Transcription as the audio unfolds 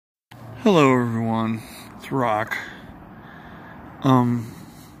Hello everyone, it's Rock.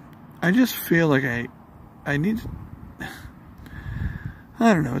 I just feel like I need to,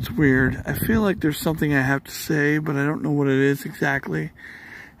 I don't know, it's weird. I feel like there's something I have to say, but I don't know what it is exactly.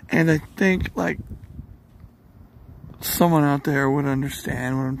 And I think, like, someone out there would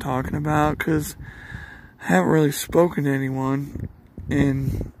understand what I'm talking about, because I haven't really spoken to anyone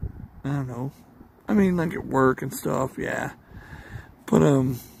in, I don't know, I mean, like at work and stuff, yeah. But,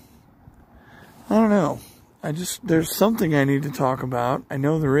 I don't know. There's something I need to talk about. I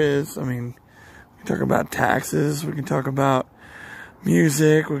know there is. I mean, we can talk about taxes. We can talk about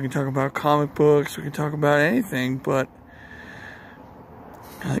music. We can talk about comic books. We can talk about anything, but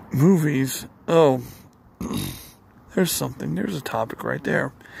like movies. Oh, there's something. There's a topic right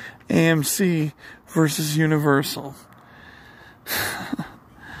there. AMC versus Universal.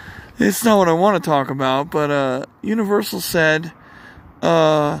 It's not what I want to talk about, but Universal said,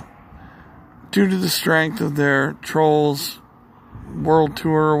 due to the strength of their Trolls World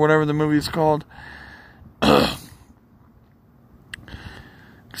Tour, or whatever the movie is called.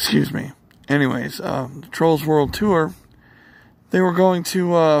 Excuse me. Anyways, the Trolls World Tour, they were going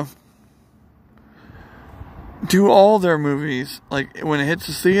to do all their movies. Like, when it hits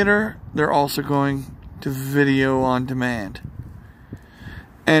the theater, they're also going to video on demand.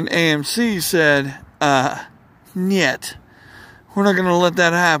 And AMC said, niet. We're not going to let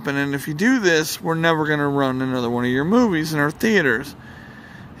that happen, and if you do this, we're never going to run another one of your movies in our theaters.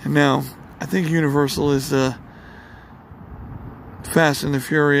 And now, I think Universal is Fast and the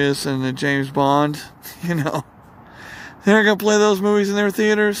Furious and the James Bond, you know. They're not going to play those movies in their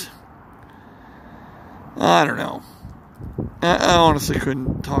theaters? I don't know. I honestly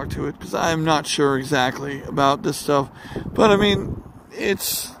couldn't talk to it, because I'm not sure exactly about this stuff. But, I mean,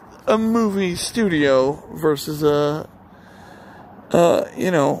 it's a movie studio versus a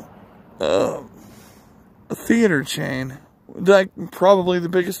theater chain, like probably the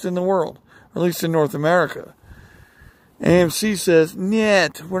biggest in the world, or at least in North America. AMC says,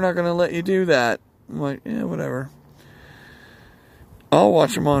 "Niet, we're not going to let you do that." I'm like, yeah, whatever. I'll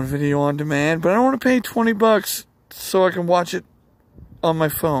watch them on video on demand, but I don't want to pay $20 so I can watch it on my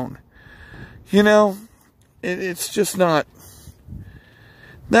phone. You know, it's just not.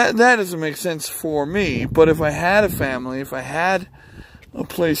 That doesn't make sense for me. But if I had a family, if I had a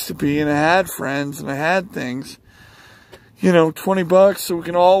place to be, and I had friends, and I had things, you know, $20 so we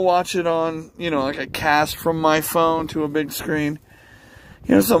can all watch it on, you know, like a cast from my phone to a big screen.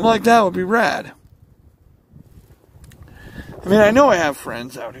 You know, something like that would be rad. I mean, I know I have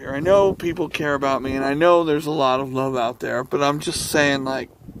friends out here. I know people care about me, and I know there's a lot of love out there. But I'm just saying, like,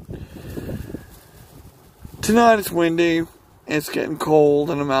 tonight it's windy. It's getting cold,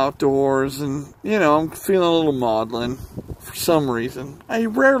 and I'm outdoors, and, you know, I'm feeling a little maudlin for some reason. I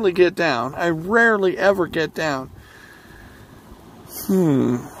rarely get down. I rarely ever get down.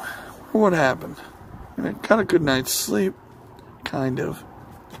 What happened? I got a good night's sleep. Kind of.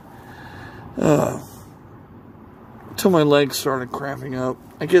 Until my legs started cramping up.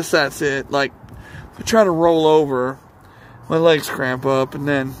 I guess that's it. Like, if I try to roll over, my legs cramp up, and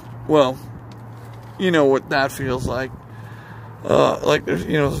then, well, you know what that feels like. Like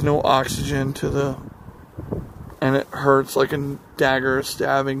there's no oxygen to the, and it hurts like a dagger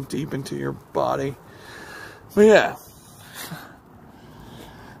stabbing deep into your body. But yeah,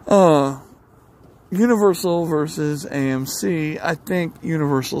 Universal versus AMC. I think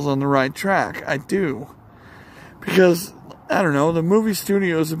Universal's on the right track. I do, because I don't know, the movie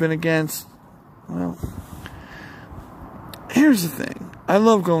studios have been against. Well, here's the thing. I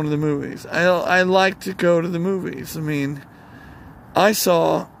love going to the movies. I like to go to the movies. I mean, I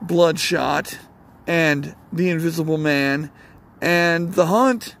saw Bloodshot and The Invisible Man and The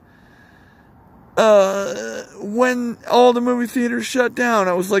Hunt when all the movie theaters shut down.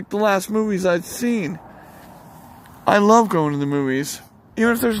 It was like the last movies I'd seen. I love going to the movies,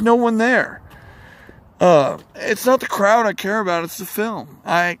 even if there's no one there. It's not the crowd I care about, it's the film.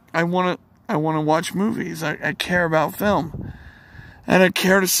 I want to watch movies. I care about film. And I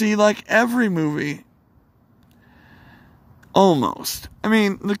care to see, like, every movie. Almost. I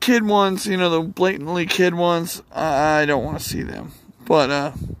mean, the kid ones, you know, the blatantly kid ones, I don't want to see them.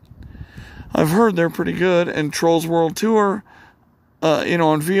 But, I've heard they're pretty good. And Trolls World Tour, you know,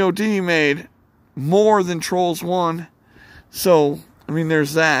 on VOD made more than Trolls 1. So, I mean,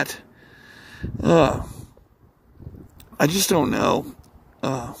 there's that. I just don't know.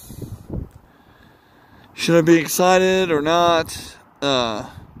 Should I be excited or not?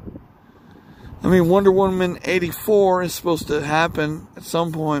 I mean, Wonder Woman 84 is supposed to happen at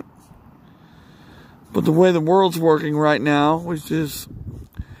some point. But the way the world's working right now, which is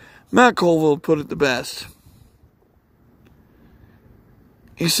Matt Colville put it the best.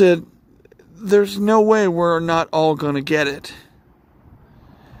 He said, there's no way we're not all going to get it.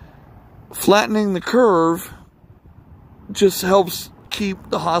 Flattening the curve just helps keep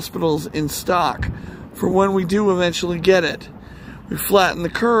the hospitals in stock for when we do eventually get it. We flatten the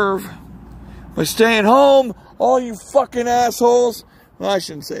curve by staying home, all you fucking assholes. Well, I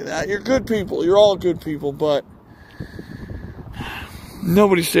shouldn't say that. You're good people. You're all good people, but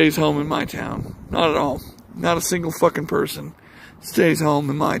nobody stays home in my town. Not at all. Not a single fucking person stays home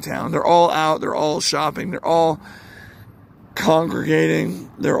in my town. They're all out. They're all shopping. They're all congregating.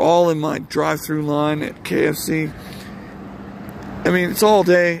 They're all in my drive-through line at KFC. I mean, it's all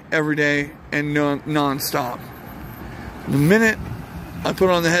day, every day, and non-stop. The minute I put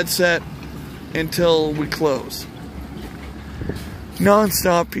on the headset until we close.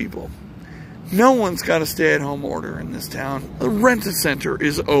 Non-stop, people. No one's got a stay-at-home order in this town. The Rent-A-Center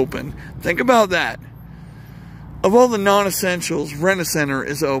is open. Think about that. Of all the non-essentials, Rent-A-Center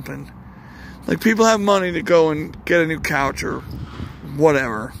is open. Like, people have money to go and get a new couch or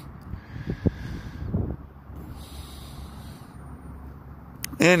whatever.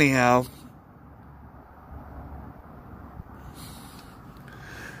 Anyhow,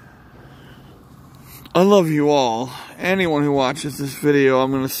 I love you all. Anyone who watches this video,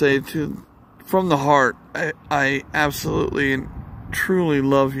 I'm going to say from the heart, I absolutely and truly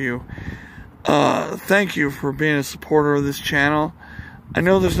love you. Thank you for being a supporter of this channel. I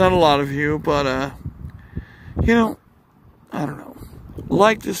know there's not a lot of you, but, you know, I don't know.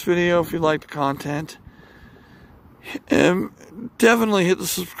 Like this video if you like the content. And definitely hit the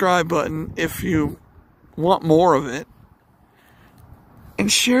subscribe button if you want more of it.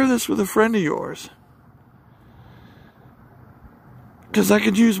 And share this with a friend of yours. Because I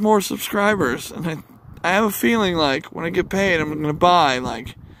could use more subscribers. And I have a feeling like when I get paid, I'm going to buy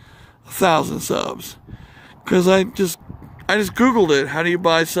like 1,000 subs. Because I just Googled it. How do you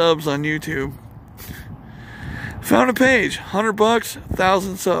buy subs on YouTube? Found a page. $100,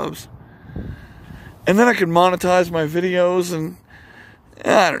 1,000 subs. And then I could monetize my videos and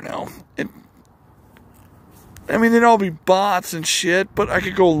I don't know. I mean, they'd all be bots and shit, but I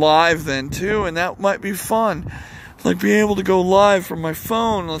could go live then too, and that might be fun. Like being able to go live from my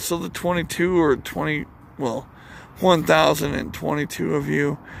phone, so the 1,022 of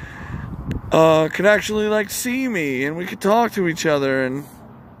you could actually like see me and we could talk to each other and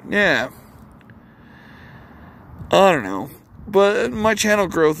yeah. I don't know. But my channel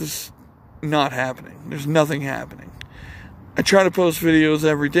growth is not happening. There's nothing happening. I try to post videos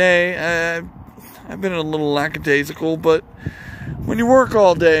every day. I've been a little lackadaisical, but when you work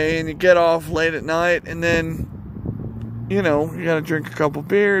all day and you get off late at night and then, you know, you gotta drink a couple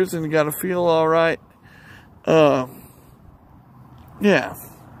beers and you gotta feel alright. Yeah.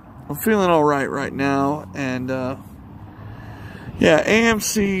 I'm feeling alright right now. And, yeah,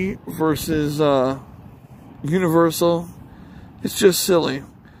 AMC versus, Universal. It's just silly.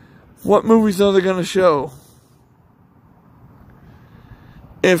 What movies are they going to show?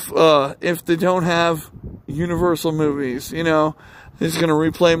 If they don't have Universal movies, you know, they're just going to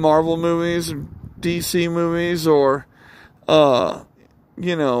replay Marvel movies, or DC movies, or,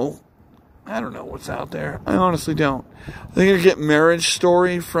 you know, I don't know what's out there. I honestly don't. Are they going to get Marriage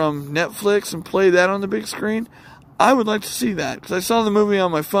Story from Netflix and play that on the big screen? I would like to see that, because I saw the movie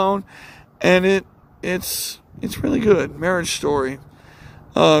on my phone, and it's really good. Marriage Story.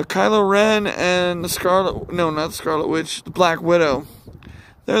 Kylo Ren and the Scarlet Witch, the Black Widow.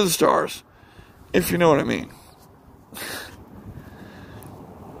 They're the stars, if you know what I mean.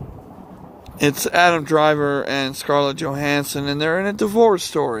 It's Adam Driver and Scarlett Johansson, and they're in a divorce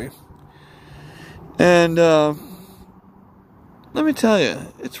story. And let me tell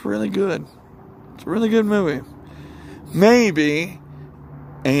you, it's really good. It's a really good movie. Maybe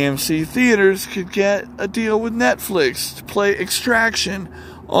AMC theaters could get a deal with Netflix to play Extraction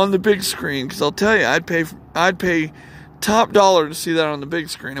on the big screen. Because I'll tell you, I'd pay top dollar to see that on the big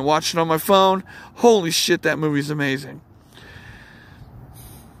screen and watch it on my phone. Holy shit, that movie's amazing.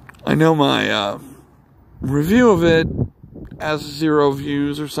 I know my review of it has 0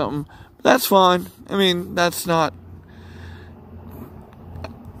 views or something. But that's fine. I mean, that's not...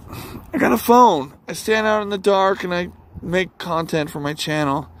 I got a phone. I stand out in the dark and I make content for my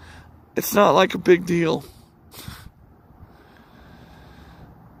channel. It's not like a big deal.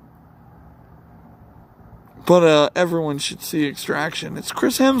 But everyone should see Extraction. It's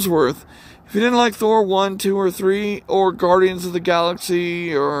Chris Hemsworth. If you didn't like Thor 1, 2, or 3, or Guardians of the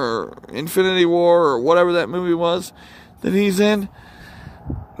Galaxy, or Infinity War, or whatever that movie was that he's in,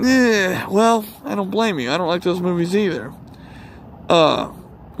 well, I don't blame you. I don't like those movies either.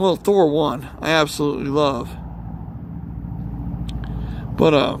 Well, Thor 1, I absolutely love.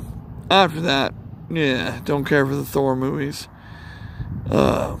 But, after that, yeah, don't care for the Thor movies.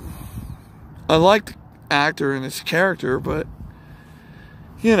 I like the actor and his character, but,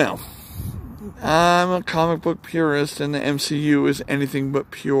 you know, I'm a comic book purist, and the MCU is anything but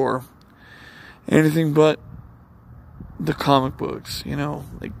pure. Anything but the comic books, you know.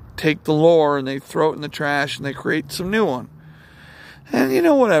 They take the lore and they throw it in the trash and they create some new one. And, you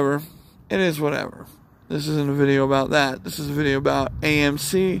know, whatever. It is whatever. This isn't a video about that. This is a video about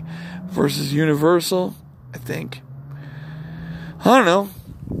AMC versus Universal, I think. I don't know.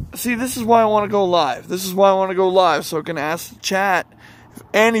 See, this is why I want to go live. This is why I want to go live, so I can ask the chat. If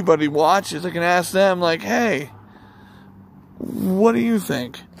anybody watches, I can ask them, like, hey, what do you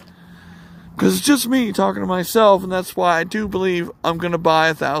think? Because it's just me talking to myself, and that's why I do believe I'm going to buy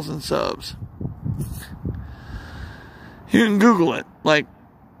 1,000 subs. You can Google it, like,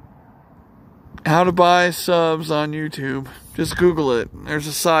 how to buy subs on YouTube. Just Google it. There's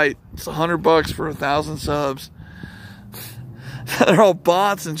a site. It's $100 for 1,000 subs. They're all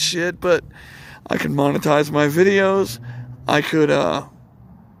bots and shit, but I can monetize my videos. I could, I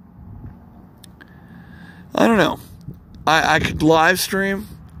don't know. I could live stream.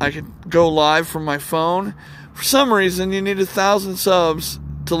 I could go live from my phone. For some reason, you need 1,000 subs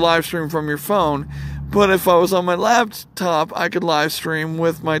to live stream from your phone. But if I was on my laptop, I could live stream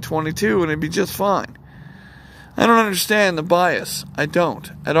with my 22 and it'd be just fine. I don't understand the bias. I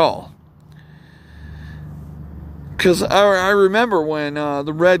don't at all. Because I remember when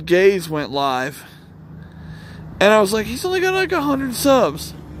the Red Gaze went live. And I was like, he's only got like 100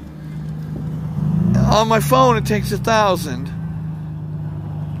 subs. On my phone, it takes 1,000.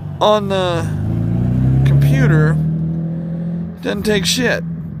 On the computer, it doesn't take shit.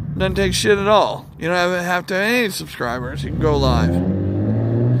 It doesn't take shit at all. You don't have to have any subscribers. You can go live.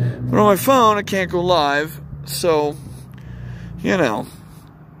 But on my phone, I can't go live. So, you know.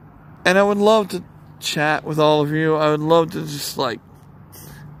 And I would love to chat with all of you. I would love to just, like,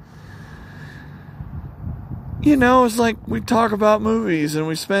 you know, it's like we talk about movies and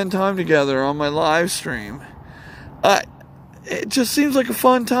we spend time together on my live stream. It just seems like a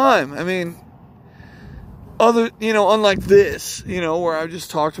fun time. I mean, unlike this, you know, where I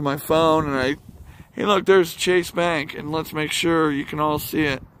just talk to my phone and hey, look, there's Chase Bank, and let's make sure you can all see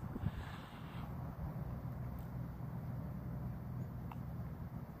it.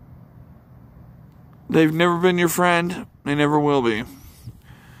 They've never been your friend. They never will be.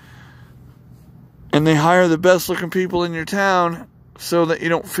 And they hire the best looking people in your town so that you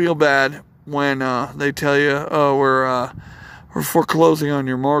don't feel bad when they tell you, oh, we're foreclosing on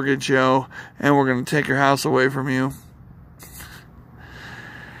your mortgage, yo, and we're going to take your house away from you.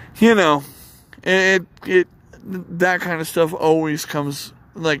 You know, that kind of stuff always comes,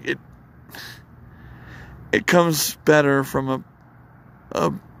 like, it comes better from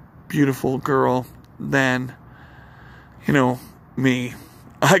a beautiful girl than, you know, me.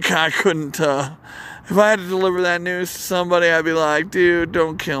 I couldn't, if I had to deliver that news to somebody, I'd be like, dude,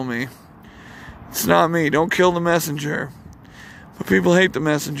 don't kill me. It's not me. Don't kill the messenger. But people hate the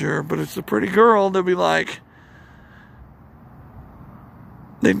messenger. But it's a pretty girl. They'll be like,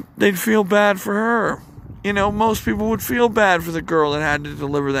 they'd feel bad for her. You know, most people would feel bad for the girl that had to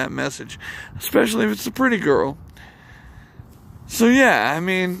deliver that message. Especially if it's a pretty girl. So yeah, I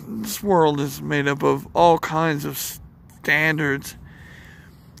mean, this world is made up of all kinds of standards.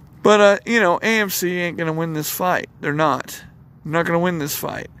 But, you know, AMC ain't going to win this fight. They're not. They're not going to win this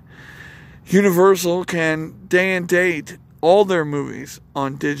fight. Universal can day and date all their movies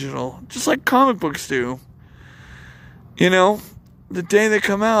on digital, just like comic books do. You know, the day they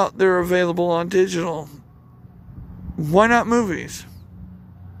come out, they're available on digital. Why not movies?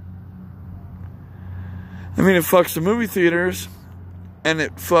 I mean, it fucks the movie theaters, and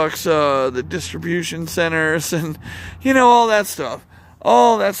it fucks the distribution centers, and, you know, all that stuff.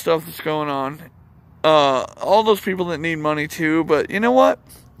 All that stuff that's going on. All those people that need money too, but you know what?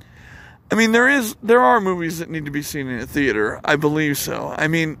 I mean, there are movies that need to be seen in a theater. I believe so. I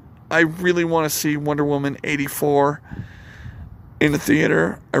mean, I really want to see Wonder Woman 84 in a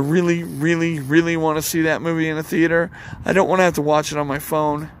theater. I really, really, really want to see that movie in a theater. I don't want to have to watch it on my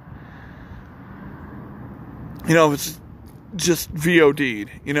phone. You know, if it's just VOD'd,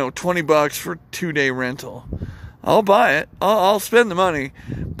 you know, $20 for 2-day rental. I'll buy it. I'll spend the money,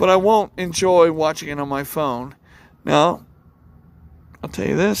 but I won't enjoy watching it on my phone. Now, I'll tell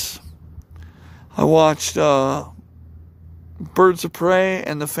you this. I watched Birds of Prey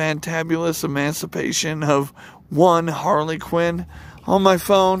and the Fantabulous Emancipation of One Harley Quinn on my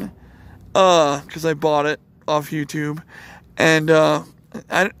phone because I bought it off YouTube. And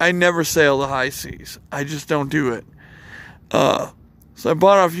I never sail the high seas. I just don't do it. So I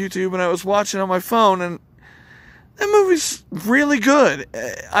bought it off YouTube and I was watching on my phone, and that movie's really good.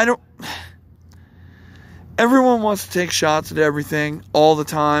 Everyone wants to take shots at everything all the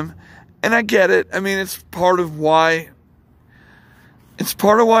time, and I get it. I mean, it's part of why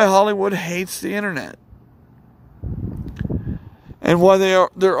Hollywood hates the internet. And why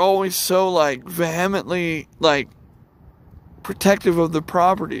they're always so, like, vehemently, like, protective of the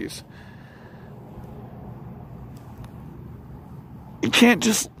properties. You can't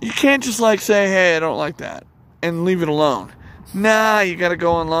just like say, hey, I don't like that, and leave it alone. Nah, you gotta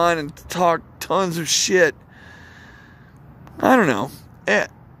go online and talk tons of shit. I don't know.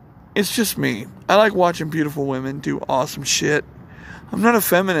 It's just me. I like watching beautiful women do awesome shit. I'm not a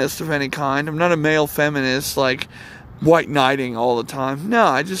feminist of any kind. I'm not a male feminist, like, white knighting all the time.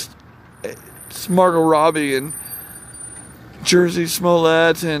 No, it's Margot Robbie and Jersey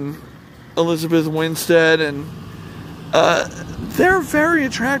Smollett and Elizabeth Winstead, and they're very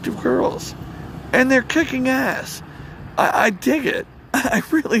attractive girls, and they're kicking ass. I dig it. I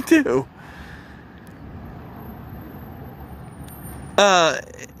really do.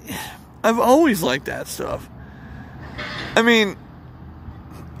 I've always liked that stuff. I mean,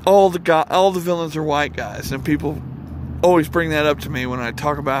 all the villains are white guys, and people always bring that up to me when I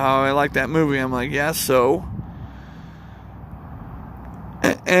talk about how I like that movie. I'm like, yeah, so.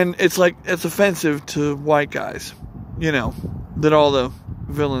 And it's like, it's offensive to white guys, you know, that all the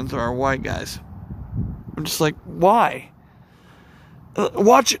villains are white guys. I'm just like, why?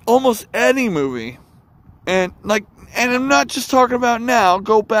 Watch almost any movie, and I'm not just talking about now.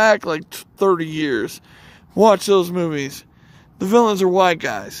 Go back like 30 years. Watch those movies. The villains are white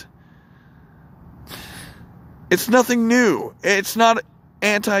guys. It's nothing new. It's not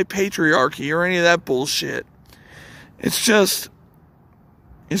anti-patriarchy or any of that bullshit. It's just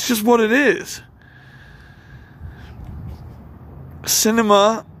what it is.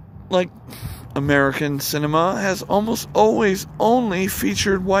 Cinema, like American cinema, has almost always only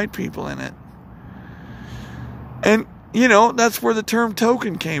featured white people in it. And, you know, that's where the term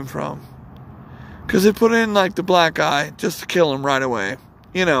token came from. Because they put in, like, the black guy just to kill him right away.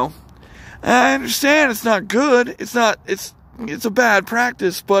 You know. And I understand it's not good. It's a bad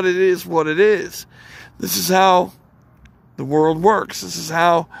practice, but it is what it is. This is how the world works. This is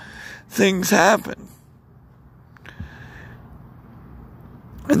how things happen.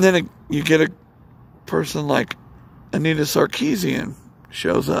 And then you get a person like Anita Sarkeesian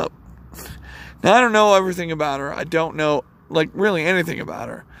shows up. Now, I don't know everything about her. I don't know, like, really anything about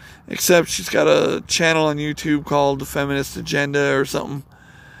her. Except she's got a channel on YouTube called The Feminist Agenda or something.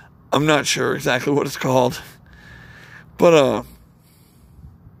 I'm not sure exactly what it's called. But,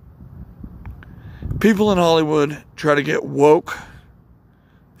 people in Hollywood try to get woke,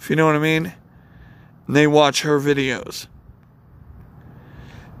 if you know what I mean. And they watch her videos.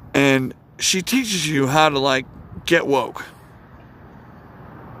 And she teaches you how to, like, get woke.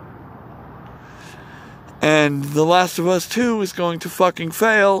 And The Last of Us 2 is going to fucking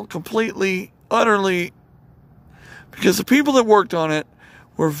fail completely, utterly, because the people that worked on it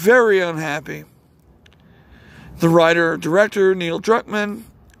were very unhappy. The writer, director, Neil Druckmann,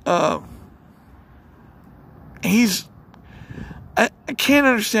 I can't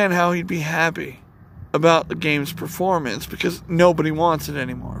understand how he'd be happy about the game's performance, because nobody wants it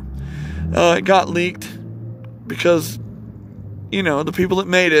anymore. It got leaked because, you know, the people that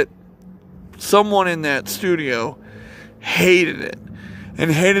made it, someone in that studio hated it, and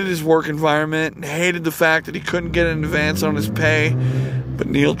hated his work environment, and hated the fact that he couldn't get an advance on his pay. But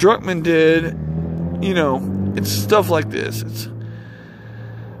Neil Druckmann did. You know, it's stuff like this. It's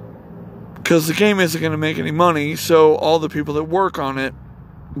because the game isn't going to make any money, so all the people that worked on it,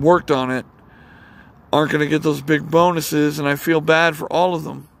 aren't going to get those big bonuses, and I feel bad for all of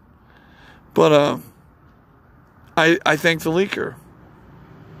them. But I thank the leaker.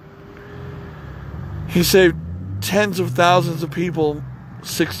 He saved tens of thousands of people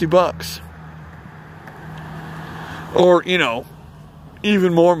 $60. Or, you know,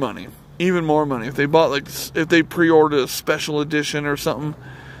 even more money. Even more money. If they bought, like, if they pre-ordered a special edition or something.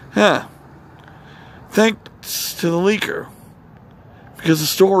 Yeah. Thanks to the leaker. Because the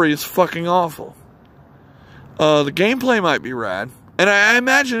story is fucking awful. The gameplay might be rad. And I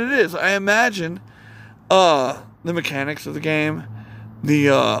imagine it is. I imagine the mechanics of the game, the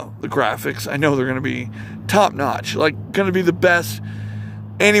graphics, I know they're going to be top-notch. Like, going to be the best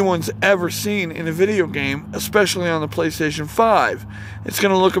anyone's ever seen in a video game, especially on the PlayStation 5. It's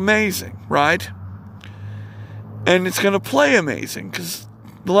going to look amazing, right? And it's going to play amazing, because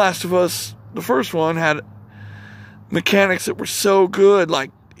The Last of Us, the first one, had mechanics that were so good.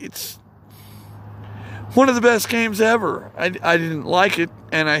 Like, it's one of the best games ever. I didn't like it,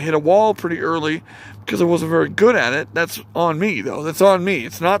 and I hit a wall pretty early because I wasn't very good at it. That's on me, though. That's on me.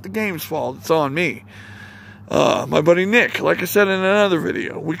 It's not the game's fault. It's on me. My buddy Nick, like I said in another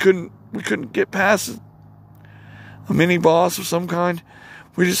video, we couldn't get past a mini boss of some kind.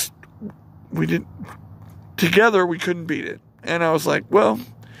 Together we couldn't beat it. And I was like, well,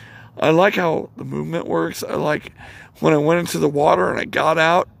 I like how the movement works. I like when I went into the water and I got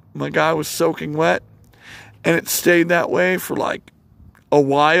out, my guy was soaking wet, and it stayed that way for like a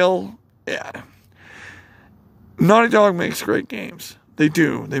while. Yeah. Naughty Dog makes great games. They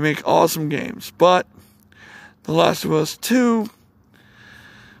do. They make awesome games. But The Last of Us 2,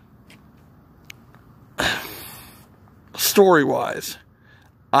 story-wise,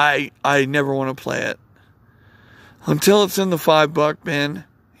 I never want to play it. Until it's in the $5 bin,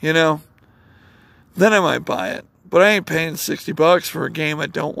 you know, then I might buy it. But I ain't paying $60 for a game I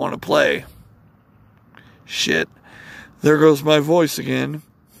don't want to play. Shit. There goes my voice again.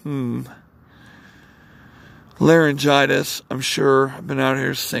 Laryngitis, I'm sure. I've been out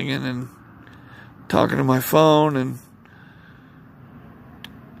here singing and talking to my phone, and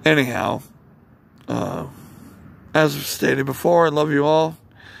anyhow, as I've stated before, I love you all.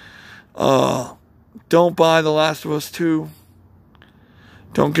 Don't buy The Last of Us 2.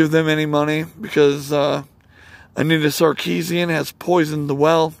 Don't give them any money, because Anita Sarkeesian has poisoned the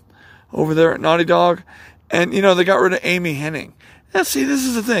well over there at Naughty Dog. And, you know, they got rid of Amy Hennig. Now, see, this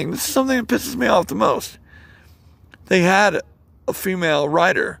is the thing. This is something that pisses me off the most. They had a female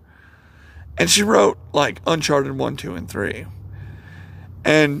writer, and she wrote, like, Uncharted 1, 2, and 3.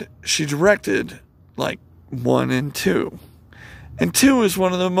 And she directed, like, 1 and 2. And 2 is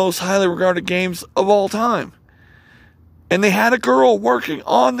one of the most highly regarded games of all time. And they had a girl working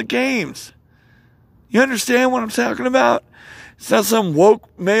on the games. You understand what I'm talking about? It's not some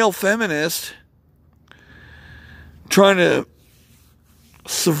woke male feminist trying to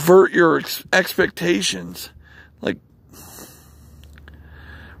subvert your expectations. Like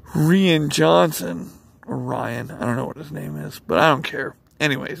Rian Johnson, or Ryan, I don't know what his name is, but I don't care.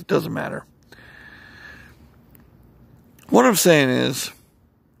 Anyways, it doesn't matter. What I'm saying is,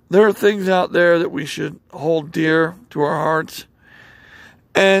 there are things out there that we should hold dear to our hearts.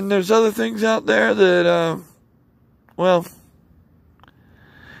 And there's other things out there that, well,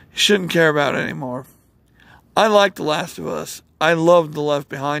 you shouldn't care about anymore. I like The Last of Us. I loved the Left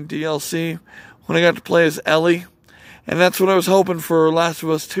Behind DLC when I got to play as Ellie. And that's what I was hoping for Last of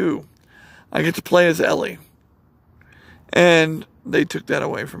Us 2. I get to play as Ellie. And they took that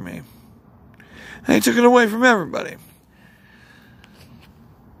away from me. And they took it away from everybody.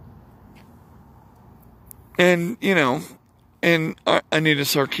 And, you know, and Anita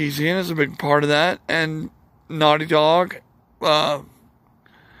Sarkeesian is a big part of that. And Naughty Dog,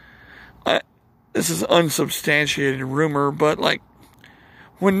 this is unsubstantiated rumor, but like,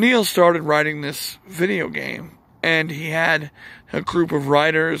 when Neil started writing this video game, and he had a group of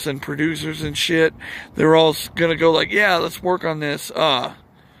writers and producers and shit, they were all gonna go like, yeah, let's work on this. All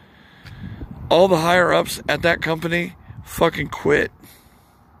the higher-ups at that company fucking quit.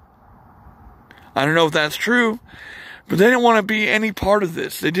 I don't know if that's true, but they didn't want to be any part of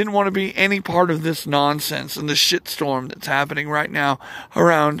this. They didn't want to be any part of this nonsense and the shitstorm that's happening right now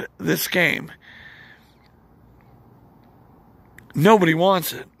around this game. Nobody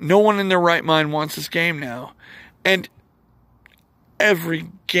wants it. No one in their right mind wants this game now. And every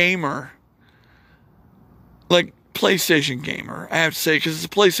gamer, like PlayStation gamer, I have to say, because it's a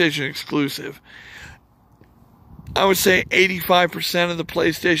PlayStation exclusive, I would say 85% of the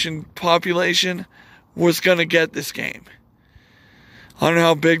PlayStation population was going to get this game. I don't know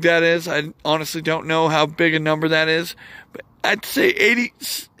how big that is. I honestly don't know how big a number that is. But I'd say 80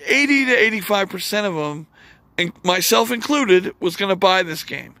 to 85% of them, and myself included, was going to buy this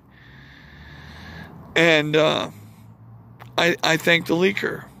game. And I thank the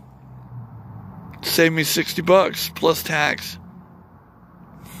leaker. Saved me $60 plus tax.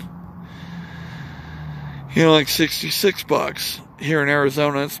 You know, like $66 here in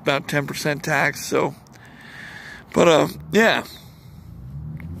Arizona. It's about 10% tax. So, but yeah.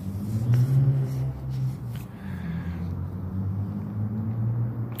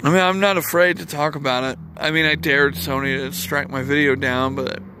 I mean, I'm not afraid to talk about it. I mean, I dared Sony to strike my video down,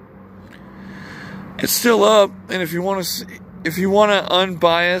 but it's still up. And if you want to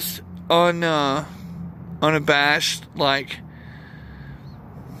unbiased, unabashed, like,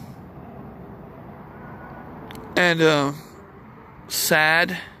 and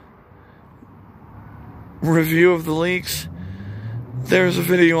sad review of the leaks, there's a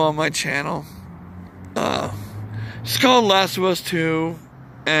video on my channel. It's called Last of Us 2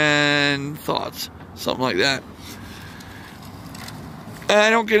 and Thoughts. Something like that. I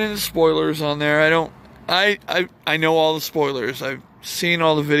don't get into spoilers on there. I know all the spoilers. I've seen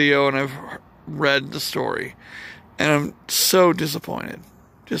all the video and I've read the story. And I'm so disappointed.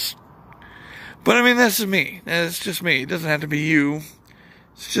 But I mean, that's just me. That's just me. It doesn't have to be you.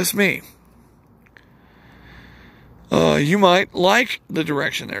 It's just me. You might like the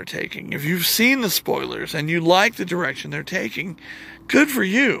direction they're taking. If you've seen the spoilers and you like the direction they're taking, good for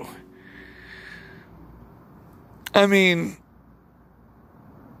you. I mean,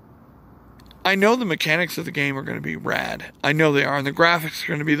 I know the mechanics of the game are going to be rad. I know they are, and the graphics are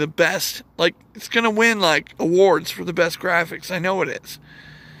going to be the best. Like, it's going to win, like, awards for the best graphics. I know it is.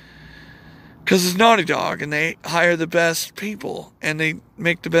 Because it's Naughty Dog, and they hire the best people, and they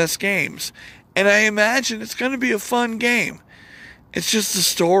make the best games. And I imagine it's going to be a fun game. It's just the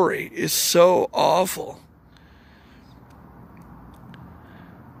story is so awful.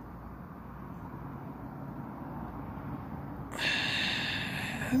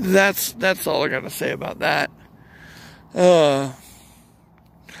 That's all I got to say about that. Oh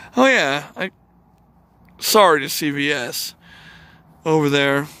yeah, sorry to CVS over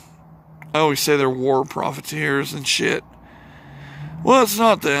there. I always say they're war profiteers and shit. Well, it's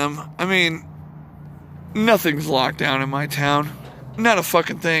not them. I mean, nothing's locked down in my town. Not a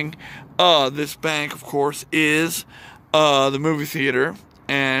fucking thing. This bank, of course, is the movie theater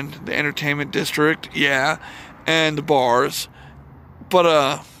and the entertainment district, yeah, and the bars.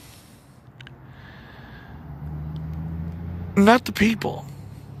 But, not the people.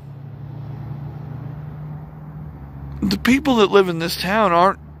 The people that live in this town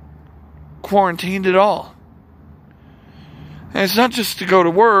aren't quarantined at all. And it's not just to go to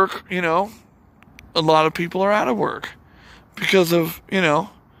work, you know. A lot of people are out of work because of, you know,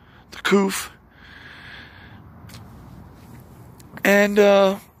 the coof. And,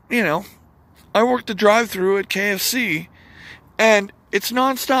 you know, I work the drive-thru at KFC, and it's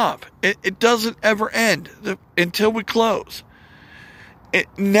nonstop. It doesn't ever end until we close. It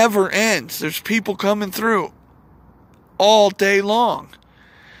never ends. There's people coming through all day long.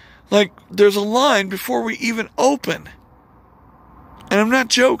 Like, there's a line before we even open. And I'm not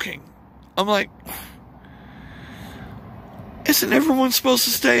joking. I'm like, isn't everyone supposed to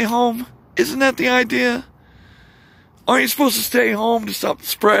stay home? Isn't that the idea? Aren't you supposed to stay home to stop the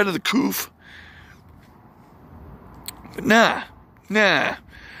spread of the coof? But nah. Not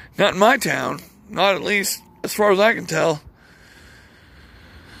in my town. Not at least as far as I can tell.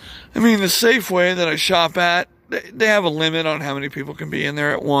 I mean, the Safeway that I shop at, they have a limit on how many people can be in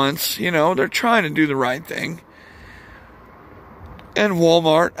there at once. You know, they're trying to do the right thing. And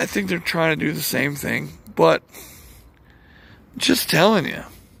Walmart, I think they're trying to do the same thing. But, just telling you,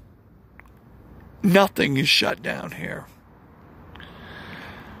 nothing is shut down here.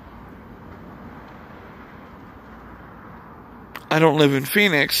 I don't live in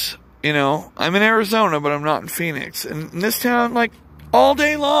Phoenix, you know. I'm in Arizona, but I'm not in Phoenix. And in this town, like, all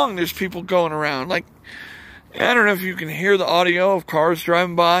day long, there's people going around. Like, I don't know if you can hear the audio of cars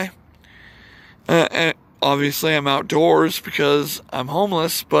driving by. And obviously, I'm outdoors because I'm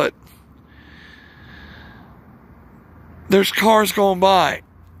homeless, but there's cars going by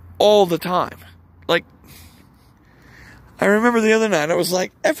all the time. Like, I remember the other night, I was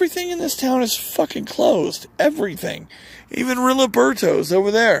like, everything in this town is fucking closed. Everything. Even Riliberto's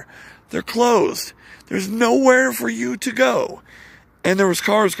over there. They're closed. There's nowhere for you to go. And there was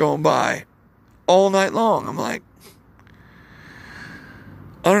cars going by all night long. I'm like,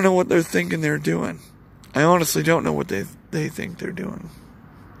 I don't know what they're thinking they're doing. I honestly don't know what they think they're doing.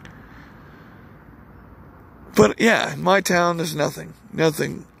 But yeah, in my town, there's nothing.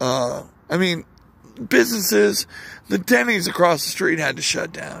 Nothing. I mean, businesses, the Denny's across the street had to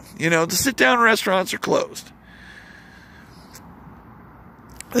shut down. You know, the sit-down restaurants are closed.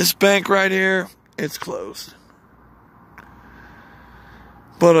 This bank right here, it's closed.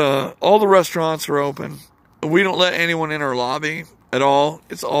 But all the restaurants are open. We don't let anyone in our lobby at all.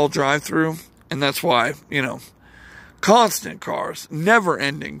 It's all drive-through. And that's why, you know, constant cars,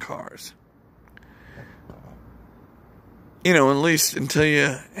 never-ending cars. You know, at least until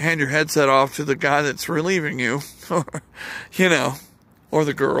you hand your headset off to the guy that's relieving you. Or, you know, or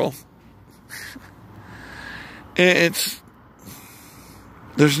the girl.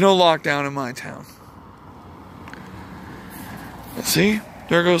 There's no lockdown in my town. See?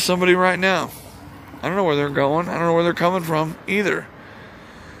 There goes somebody right now. I don't know where they're going. I don't know where they're coming from either.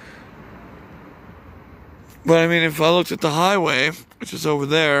 But I mean, if I looked at the highway, which is over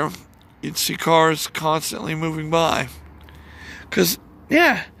there, you'd see cars constantly moving by. Because,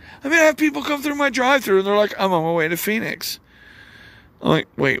 yeah, I mean, I have people come through my drive-thru and they're like, I'm on my way to Phoenix. I'm like,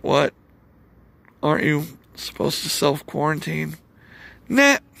 wait, what? Aren't you supposed to self-quarantine?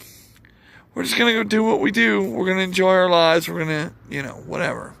 Nah. We're just going to go do what we do. We're going to enjoy our lives. We're going to,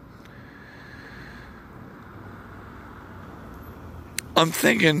 whatever. I'm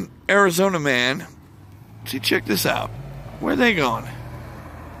thinking, Arizona man. See, check this out. Where are they going?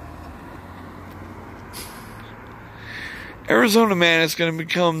 Arizona man is going to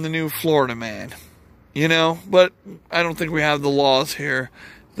become the new Florida man. But I don't think we have the laws here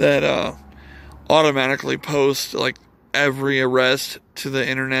that automatically post, like, every arrest to the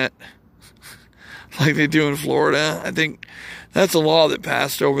internet like they do in Florida. I think that's a law that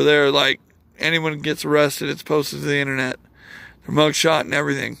passed over there. Like, anyone gets arrested, it's posted to the internet. Their mugshot and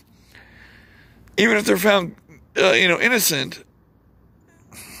everything. Even if they're found, innocent.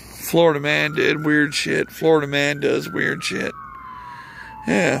 Florida man did weird shit. Florida man does weird shit.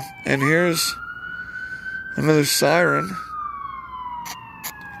 Yeah, and here's another siren.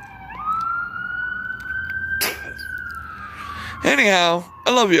 Anyhow,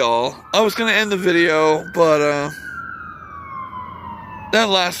 I love y'all. I was gonna end the video, but that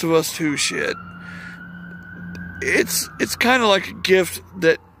Last of Us 2 shit. It's kind of like a gift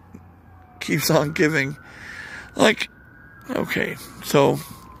that keeps on giving. Like, okay, so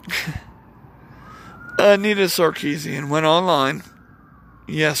Anita Sarkeesian went online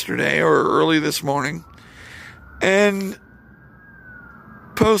yesterday or early this morning and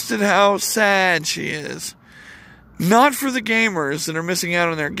posted how sad she is. Not for the gamers that are missing out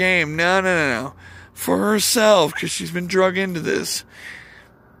on their game. No. For herself, because she's been drug into this.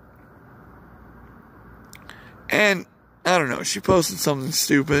 And, I don't know, she posted something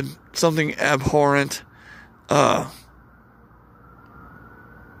stupid, something abhorrent.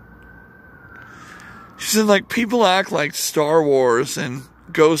 She said, like, people act like Star Wars and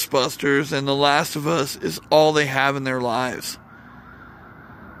Ghostbusters and The Last of Us is all they have in their lives.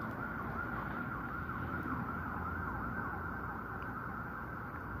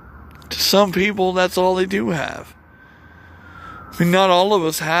 To some people, that's all they do have. I mean, not all of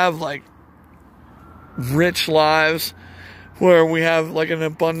us have, like, rich lives where we have, like, an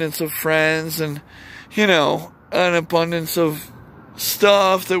abundance of friends and, an abundance of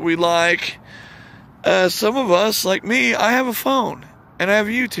stuff that we like. Some of us, like me, I have a phone and I have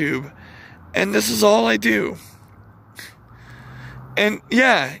YouTube and this is all I do. And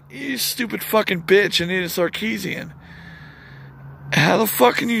yeah, you stupid fucking bitch, Anita Sarkeesian. How the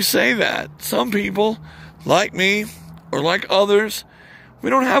fuck can you say that? Some people, like me, or like others, we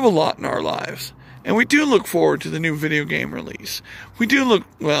don't have a lot in our lives. And we do look forward to the new video game release. We do look,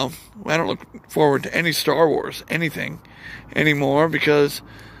 well, I don't look forward to any Star Wars, anything, anymore, because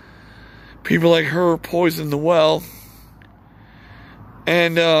people like her poisoned the well.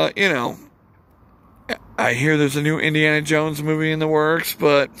 And, I hear there's a new Indiana Jones movie in the works,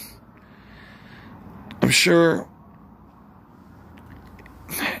 but I'm sure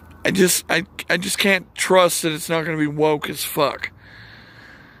I just can't trust that it's not going to be woke as fuck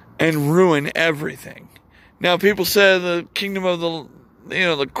and ruin everything. Now, people say the Kingdom of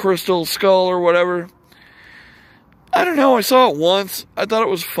the Crystal Skull or whatever. I don't know. I saw it once. I thought it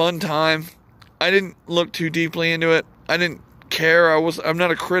was a fun time. I didn't look too deeply into it. I didn't care. I'm not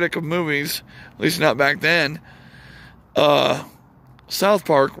a critic of movies, at least not back then. South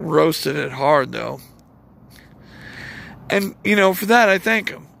Park roasted it hard, though. And, for that, I thank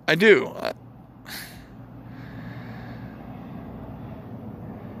him. I do.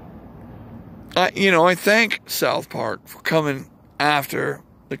 I thank South Park for coming after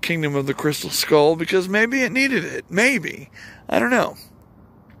the Kingdom of the Crystal Skull because maybe it needed it. Maybe. I don't know.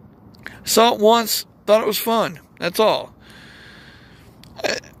 Saw it once, thought it was fun. That's all.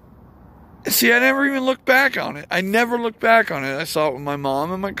 See, I never even looked back on it. I never looked back on it. I saw it with my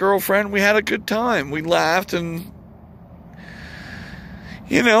mom and my girlfriend. We had a good time. We laughed and,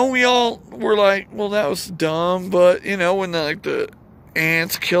 we all were like, well, that was dumb. But, when the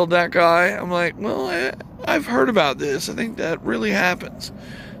ants killed that guy, I'm like, well, I've heard about this. I think that really happens.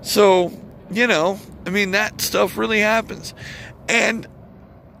 So, that stuff really happens. And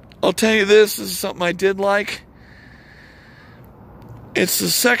I'll tell you this is something I did like. It's the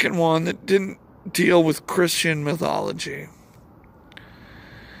second one that didn't deal with Christian mythology.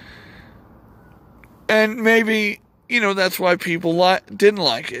 And maybe, that's why people didn't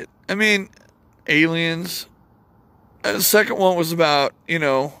like it. I mean, aliens. And the second one was about,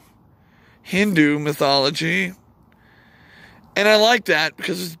 Hindu mythology. And I like that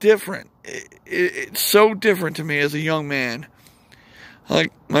because it's different. It's so different to me as a young man.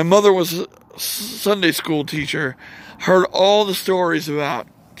 My mother was a Sunday school teacher. Heard all the stories about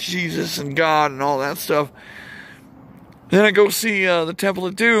Jesus and God and all that stuff. Then I go see the Temple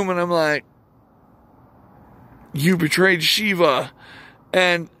of Doom, and I'm like, you betrayed Shiva.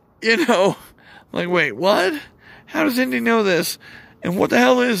 And, I'm like, wait, what? How does Indy know this? And what the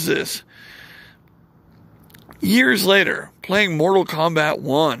hell is this? Years later, playing Mortal Kombat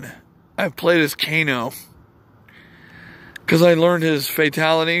 1, I played as Kano. Because I learned his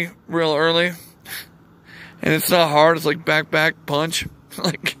fatality real early. And it's not hard, it's like back, punch.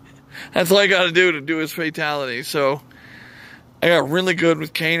 Like, that's all I gotta do to do his fatality. So, I got really good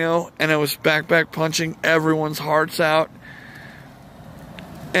with Kano, and I was back punching everyone's hearts out.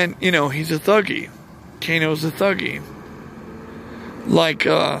 And, he's a thuggy. Kano's a thuggy. Like,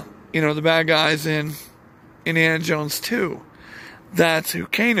 the bad guys in Indiana Jones 2. That's who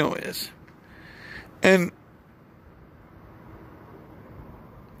Kano is. And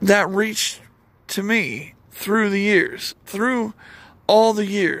that reached to me through the years. Through all the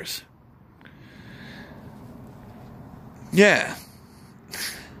years. Yeah.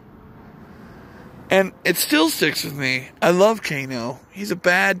 And it still sticks with me. I love Kano. He's a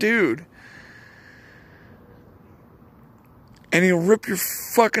bad dude. And he'll rip your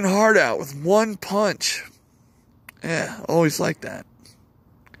fucking heart out with one punch. Yeah, always like that.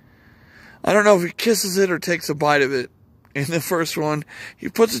 I don't know if he kisses it or takes a bite of it. In the first one, he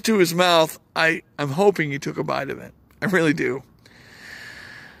puts it to his mouth. I'm hoping he took a bite of it. I really do.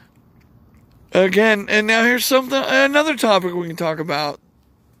 Again, and now here's another topic we can talk about.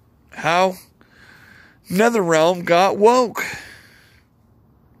 How NetherRealm got woke.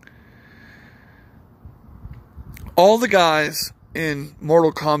 All the guys in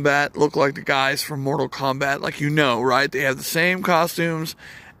Mortal Kombat look like the guys from Mortal Kombat, like right? They have the same costumes,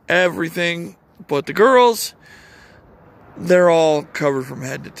 everything, but the girls, they're all covered from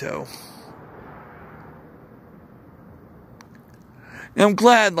head to toe. And I'm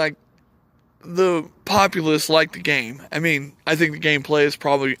glad, the populace liked the game. I mean, I think the gameplay is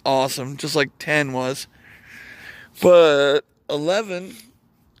probably awesome, just like 10 was. But 11,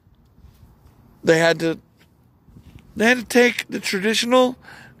 they had to take the traditional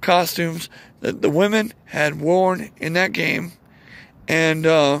costumes that the women had worn in that game and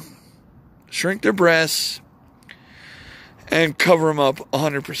shrink their breasts and cover them up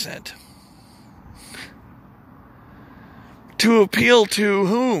 100%. To appeal to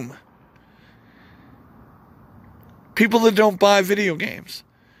whom? People that don't buy video games.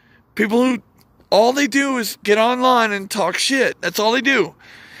 People who all they do is get online and talk shit. That's all they do.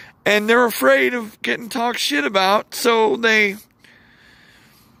 And they're afraid of getting talked shit about, so they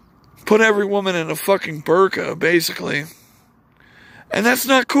put every woman in a fucking burqa, basically. And that's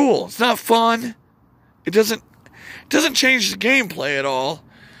not cool. It's not fun. It doesn't change the gameplay at all.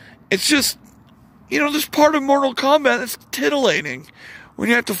 It's just, there's part of Mortal Kombat that's titillating when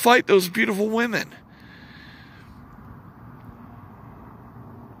you have to fight those beautiful women.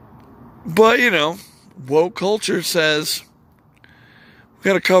 But, woke culture says we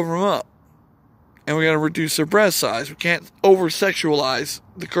gotta cover them up. And we gotta reduce their breast size. We can't over-sexualize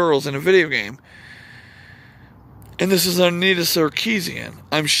the girls in a video game. And this is Anita Sarkeesian.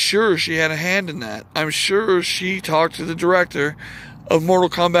 I'm sure she had a hand in that. I'm sure she talked to the director of Mortal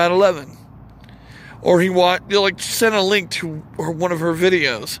Kombat 11. Or he sent a link to one of her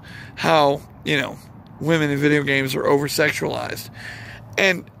videos. How, women in video games are over-sexualized.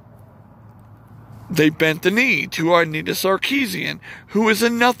 And they bent the knee to Anita Sarkeesian, who is a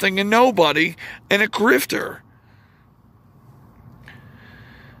nothing and nobody and a grifter.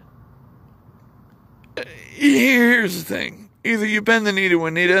 Here's the thing. Either you bend the knee to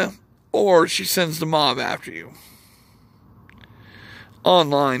Anita, or she sends the mob after you.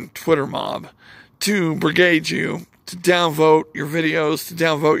 Online Twitter mob. To brigade you, to downvote your videos, to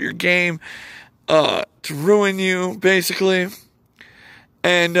downvote your game, to ruin you, basically.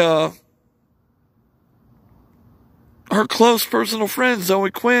 And, her close personal friend,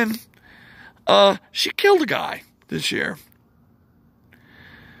 Zoe Quinn, she killed a guy this year.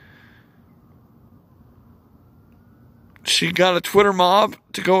 She got a Twitter mob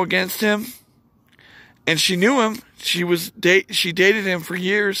to go against him, and she knew him. She dated him for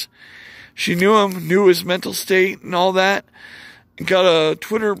years. She knew him, knew his mental state and all that, and got a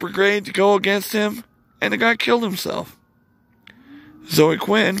Twitter brigade to go against him, and the guy killed himself. Zoe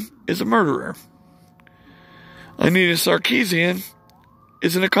Quinn is a murderer. Anita Sarkeesian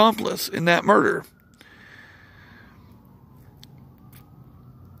is an accomplice in that murder.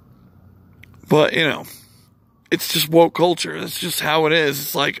 But, it's just woke culture. That's just how it is.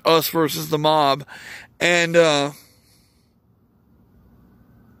 It's like us versus the mob. And, I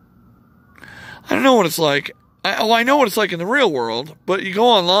don't know what it's like. I know what it's like in the real world, but you go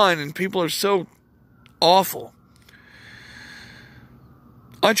online and people are so awful.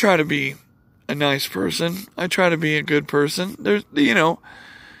 I try to be a nice person. I try to be a good person. There's,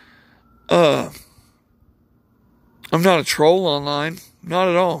 I'm not a troll online. Not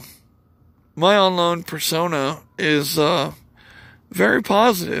at all. My online persona is, very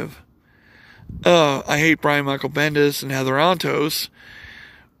positive. I hate Brian Michael Bendis and Heather Antos.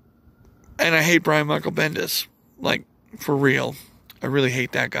 And I hate Brian Michael Bendis. Like, for real. I really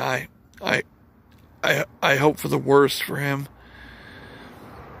hate that guy. I hope for the worst for him.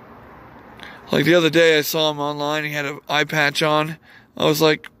 Like the other day I saw him online, he had an eye patch on. I was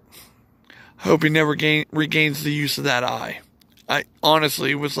like, I hope he never regains the use of that eye. I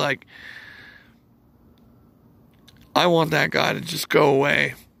honestly was like, I want that guy to just go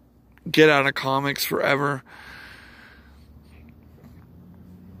away. Get out of comics forever.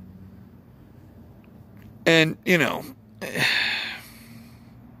 And,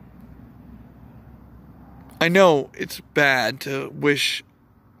 I know it's bad to wish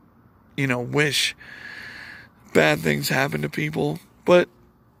bad things happen to people, but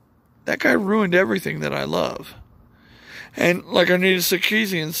that guy ruined everything that I love. And like Arnita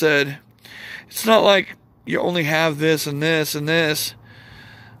Sarkeesian said, it's not like you only have this and this and this.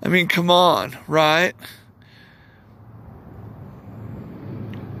 I mean, come on, right?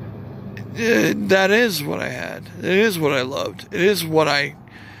 That is what I had. It is what I loved. It is what I,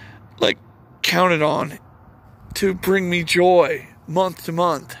 counted on to bring me joy month to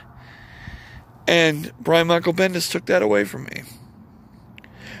month. And Brian Michael Bendis took that away from me.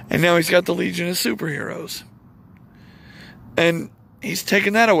 And now he's got the Legion of Superheroes. And he's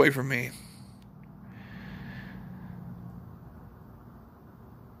taken that away from me.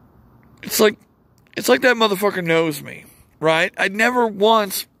 It's like that motherfucker knows me, right? I never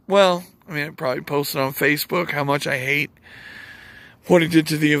once, I probably posted on Facebook how much I hate what he did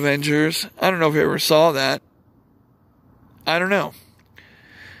to the Avengers. I don't know if you ever saw that. I don't know.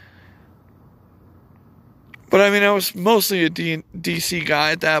 But I was mostly a DC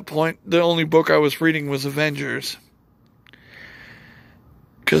guy at that point. The only book I was reading was Avengers.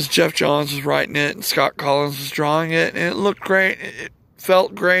 Because Jeff Johns was writing it and Scott Collins was drawing it. And it looked great. It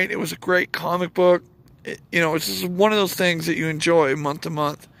felt great. It was a great comic book. It's just one of those things that you enjoy month to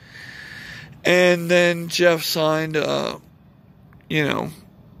month. And then Jeff signed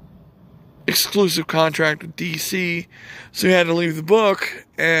exclusive contract with DC. So he had to leave the book.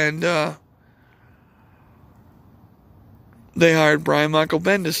 And they hired Brian Michael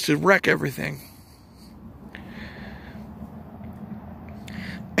Bendis to wreck everything.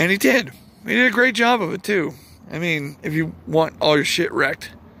 And he did. He did a great job of it, too. I mean, if you want all your shit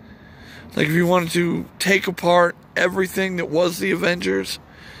wrecked. Like, if you wanted to take apart everything that was the Avengers.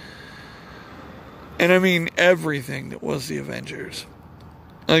 And I mean everything that was the Avengers.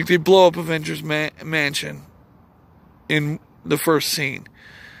 Like, they blow up Avengers Mansion in the first scene.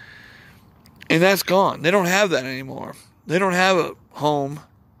 And that's gone. They don't have that anymore. They don't have a home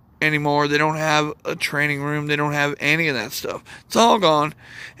anymore. They don't have a training room. They don't have any of that stuff. It's all gone.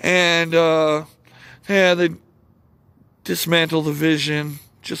 And, they dismantle the Vision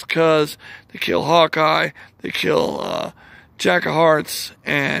just because they kill Hawkeye. They kill, Jack of Hearts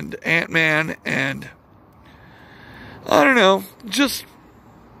and Ant-Man and, I don't know, just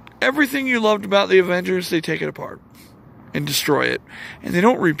everything you loved about the Avengers, they take it apart and destroy it. And they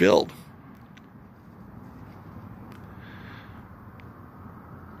don't rebuild.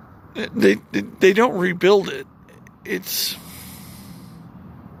 They don't rebuild it. It's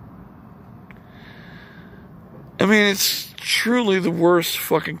truly the worst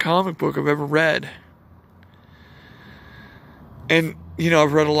fucking comic book I've ever read. And,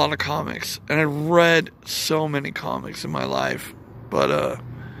 I've read a lot of comics. And I've read so many comics in my life. But,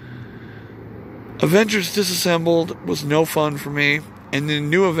 Avengers Disassembled was no fun for me. And then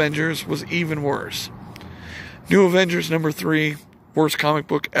New Avengers was even worse. New Avengers #3. Worst comic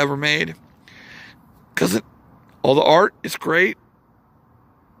book ever made. Because all the art is great.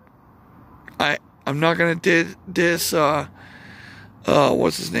 I'm not going to diss,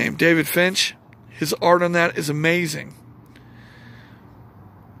 what's his name? David Finch. His art on that is amazing.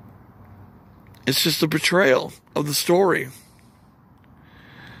 It's just a betrayal of the story.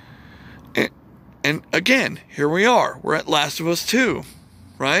 And again, here we are. We're at Last of Us 2,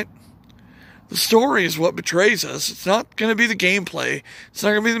 right? The story is what betrays us. It's not going to be the gameplay. It's not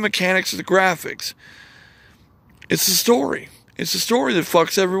going to be the mechanics or the graphics. It's the story. It's the story that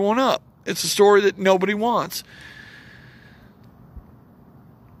fucks everyone up. It's a story that nobody wants.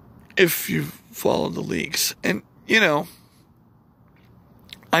 If you follow the leaks. And,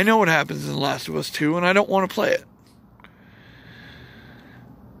 I know what happens in The Last of Us 2, and I don't want to play it.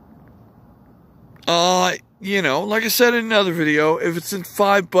 You know, like I said in another video, if it's in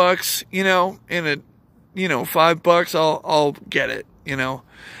 $5, you know, $5, I'll get it, you know,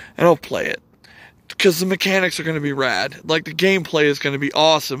 and I'll play it. Because the mechanics are going to be rad. Like, the gameplay is going to be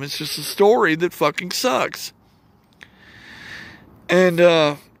awesome. It's just a story that fucking sucks. And,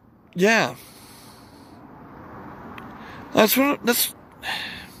 yeah. That's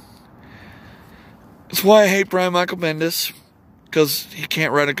why I hate Brian Michael Bendis. Because he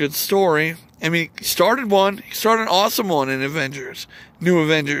can't write a good story. I mean, he started an awesome one in Avengers. New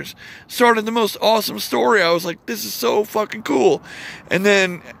Avengers. Started the most awesome story. I was like, this is so fucking cool. And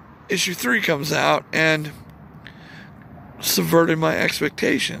then issue 3 comes out and subverted my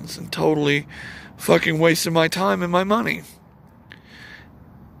expectations and totally fucking wasted my time and my money.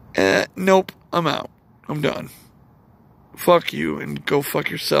 Nope, I'm out. I'm done. Fuck you and go fuck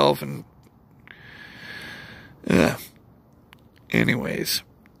yourself and... Anyways,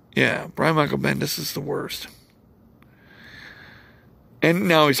 yeah, Brian Michael Bendis is the worst. And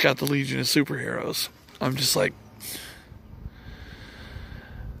now he's got the Legion of Superheroes. I'm just like,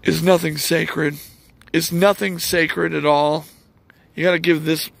 is nothing sacred? Is nothing sacred at all? You gotta give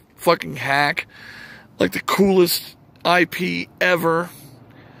this fucking hack like the coolest IP ever.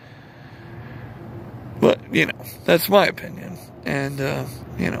 But, you know, that's my opinion. And,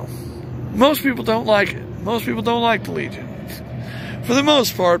 you know, most people don't like it. Most people don't like the Legion. For the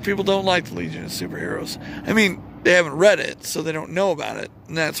most part, people don't like the Legion of Superheroes. I mean, they haven't read it, so they don't know about it,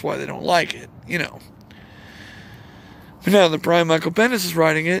 and that's why they don't like it, you know. But now that Brian Michael Bendis is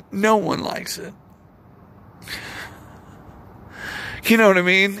writing it, no one likes it. You know what I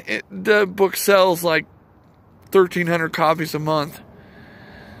mean? The book sells like 1,300 copies a month.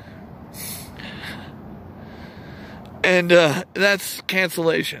 And that's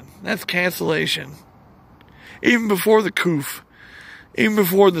cancellation. That's cancellation. Even before the coof. Even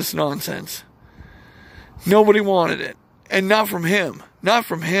before this nonsense. Nobody wanted it. And not from him. Not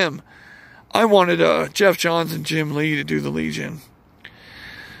from him. I wanted Jeff Johns and Jim Lee to do the Legion.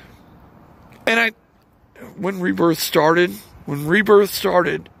 And when Rebirth started,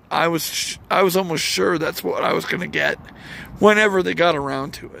 I was almost sure that's what I was going to get. Whenever they got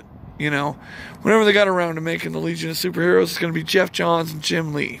around to it. You know, whenever they got around to making the Legion of Superheroes, it's going to be Jeff Johns and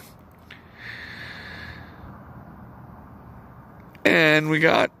Jim Lee. And we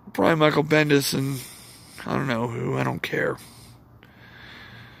got Brian Michael Bendis and I don't know who, I don't care.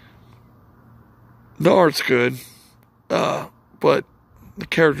 The art's good, but the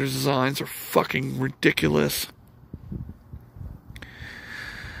character designs are fucking ridiculous.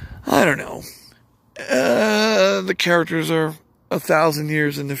 I don't know. The characters are 1,000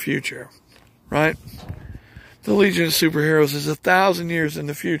 years in the future, right? The Legion of Superheroes is 1,000 years in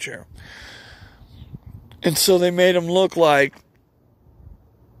the future. And so they made them look like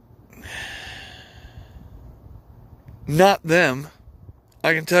not them.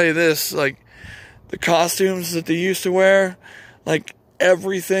 I can tell you this, like, the costumes that they used to wear, like,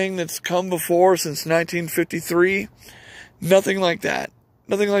 everything that's come before since 1953, nothing like that.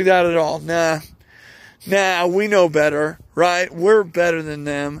 Nothing like that at all. Nah, we know better, right? We're better than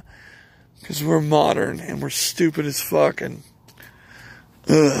them, because we're modern, and we're stupid as fuck, and,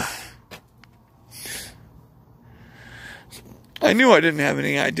 ugh. I knew I didn't have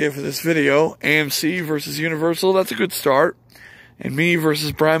any idea for this video. AMC versus Universal, that's a good start. And me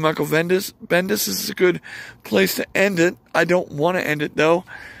versus Brian Michael Bendis. Bendis is a good place to end it. I don't want to end it, though.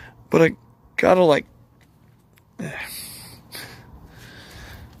 But I gotta, like...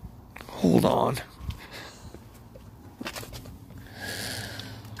 Hold on.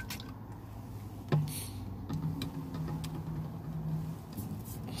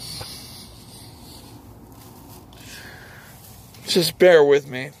 Just bear with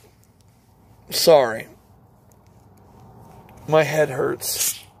me. Sorry. My head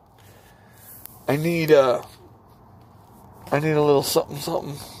hurts. I need a little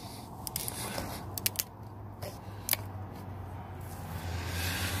something.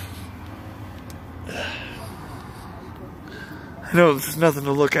 I know there's nothing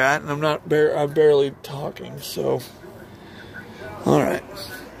to look at, and I'm barely talking, so... Alright.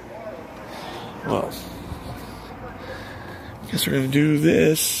 Well... Guess we're gonna do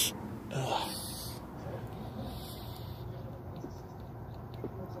this.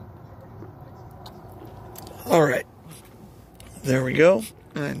 Alright. There we go.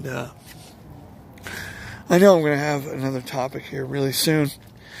 And, I know I'm gonna have another topic here really soon.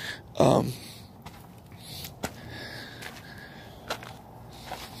 Oh.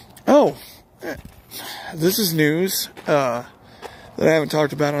 This is news. The that I haven't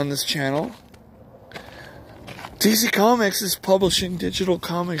talked about on this channel. DC Comics is publishing digital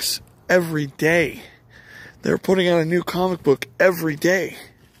comics every day. They're putting out a new comic book every day.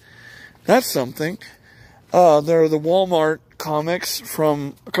 That's something. They're the Walmart comics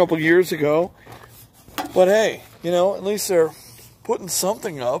from a couple years ago. But hey, you know, at least they're putting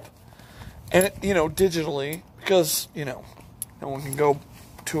something up. And, you know, digitally. Because, you know, no one can go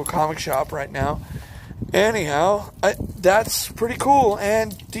to a comic shop right now. Anyhow, that's pretty cool.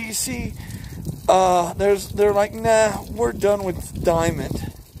 And DC, they're like, nah, we're done with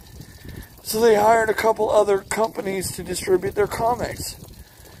Diamond. So they hired a couple other companies to distribute their comics.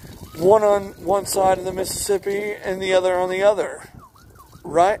 One on one side of the Mississippi and the other on the other.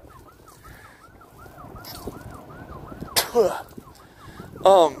 Right?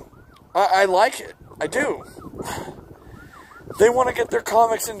 I like it. I do. They want to get their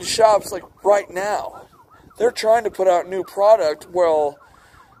comics into shops like right now. They're trying to put out new product while,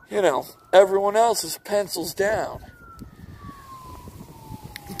 you know, everyone else is pencils down.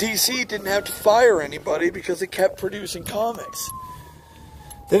 DC didn't have to fire anybody because they kept producing comics.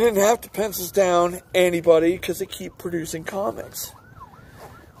 They didn't have to pencils down anybody because they keep producing comics.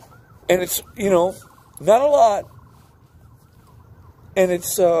 And it's, you know, not a lot. And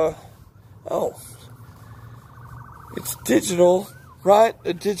it's, it's digital, right?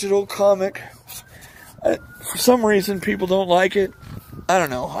 A digital comic. For some reason, people don't like it. I don't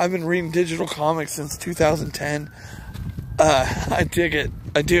know. I've been reading digital comics since 2010. I dig it.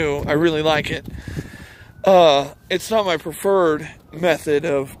 I do. I really like it. It's not my preferred method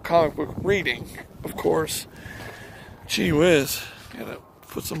of comic book reading, of course. Gee whiz. Gotta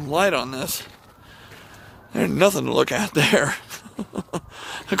put some light on this. There's nothing to look at there.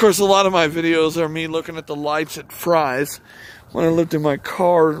 Of course, a lot of my videos are me looking at the lights at Fry's when I lived in my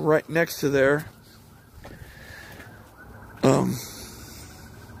car right next to there.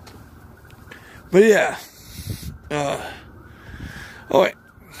 But yeah. Oh wait.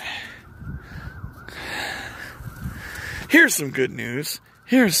 Here's some good news.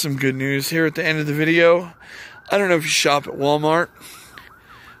 Here's some good news here at the end of the video. I don't know if you shop at Walmart,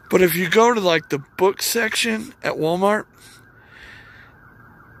 but if you go to like the book section at Walmart,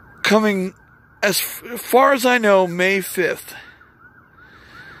 coming as far as I know, May 5th.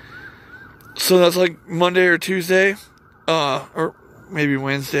 So that's like Monday or Tuesday, or maybe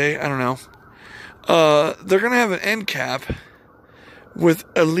Wednesday, I don't know. They're going to have an end cap with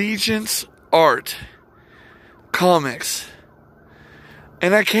Allegiance Art comics.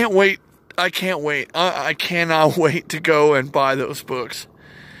 And I can't wait. I can't wait. I cannot wait to go and buy those books.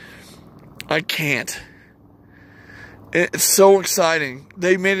 I can't. It's so exciting.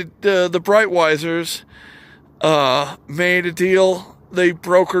 They made it, the Brightwisers made a deal. They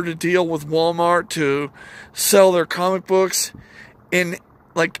brokered a deal with Walmart to sell their comic books in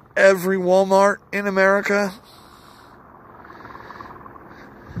like every Walmart in America.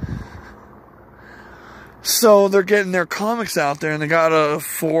 So they're getting their comics out there, and they got a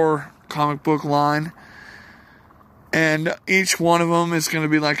 4 comic book line. And each one of them is going to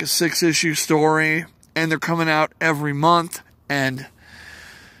be like a 6-issue story. And they're coming out every month. And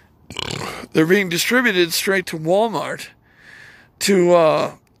they're being distributed straight to Walmart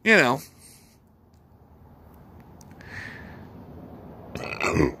to, you know.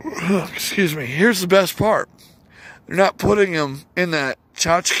 Excuse me. Here's the best part. They're not putting them in that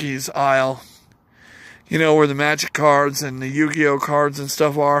tchotchkes aisle. You know, where the Magic cards and the Yu-Gi-Oh cards and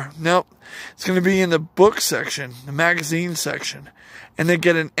stuff are. Nope. It's going to be in the book section, the magazine section. And they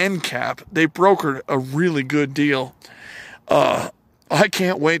get an end cap. They brokered a really good deal. I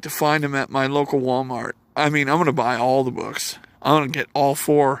can't wait to find them at my local Walmart. I mean, I'm going to buy all the books. I'm going to get all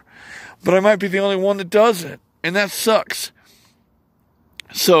 4. But I might be the only one that does it. And that sucks.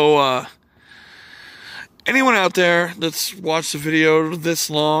 So, anyone out there that's watched the video this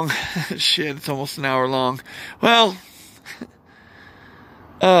long, shit, it's almost an hour long. Well,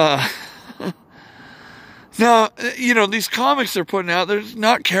 now, you know, these comics they're putting out, they're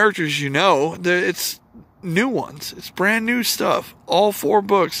not characters you know. It's new ones. It's brand new stuff. All 4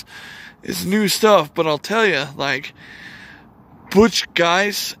 books is new stuff. But I'll tell you, like, Butch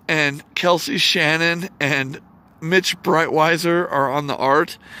Geis and Kelsey Shannon and Mitch Brightwiser are on the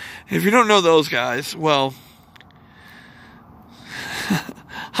art. If you don't know those guys, well,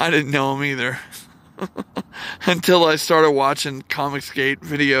 I didn't know them either. Until I started watching Comicsgate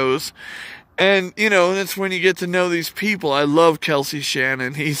videos. And, you know, that's when you get to know these people. I love Kelsey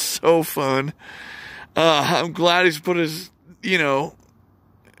Shannon. He's so fun. I'm glad he's put his, you know,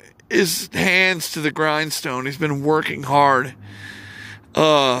 his hands to the grindstone. He's been working hard.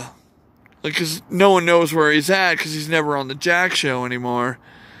 Like, because no one knows where he's at because he's never on the Jack Show anymore.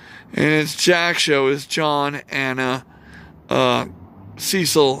 And his Jack Show is John, Anna,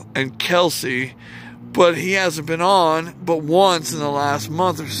 Cecil, and Kelsey. But he hasn't been on but once in the last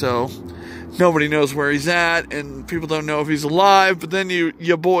month or so. Nobody knows where he's at, and people don't know if he's alive. But then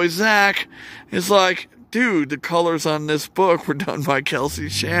your boy Zach is like, dude, the colors on this book were done by Kelsey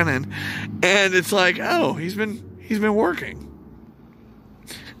Shannon. And it's like, oh, he's been working.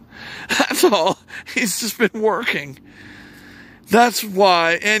 That's all. He's just been working. That's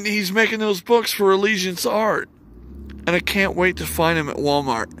why. And he's making those books for Allegiance Art. And I can't wait to find him at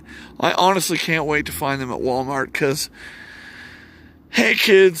Walmart. I honestly can't wait to find them at Walmart. Because, hey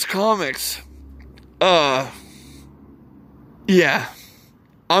kids, comics. Yeah.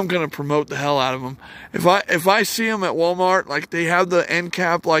 I'm going to promote the hell out of them. If I see them at Walmart, like they have the end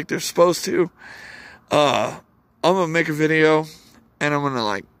cap like they're supposed to, I'm going to make a video. And I'm going to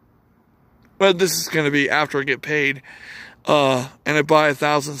like, well, this is going to be after I get paid, and I buy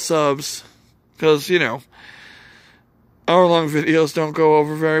 1,000 subs, because, you know, hour-long videos don't go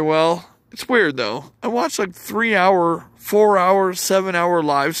over very well. It's weird, though. I watch, like, 3-hour, 4-hour, 7-hour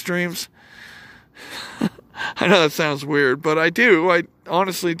live streams. I know that sounds weird, but I do. I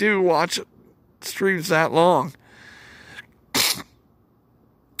honestly do watch streams that long.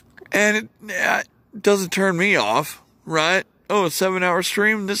 And it doesn't turn me off, right? Oh, a 7-hour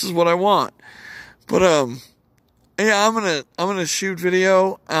stream? This is what I want. But, yeah, I'm gonna shoot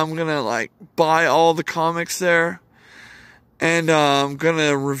video. I'm gonna, like, buy all the comics there. And, I'm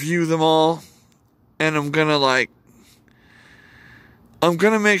gonna review them all. And I'm gonna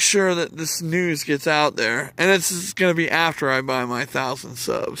make sure that this news gets out there. And it's gonna be after I buy my 1,000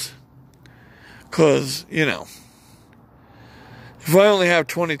 subs. 'Cause, you know, if I only have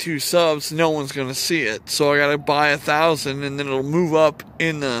 22 subs, no one's gonna see it. So I gotta buy 1,000, and then it'll move up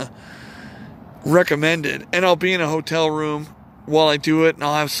in the recommended. And I'll be in a hotel room while I do it, and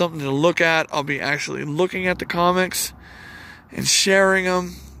I'll have something to look at. I'll be actually looking at the comics and sharing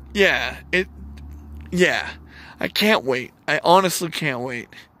them. Yeah. I can't wait. I honestly can't wait.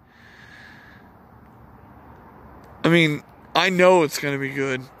 I mean, I know it's going to be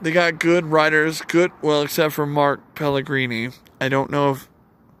good. They got good writers, well, except for Mark Pellegrini. I don't know if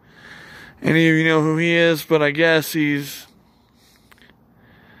any of you know who he is, but I guess he's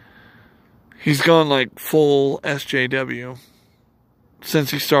gone like full SJW since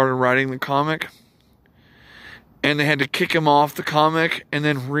he started writing the comic. And they had to kick him off the comic and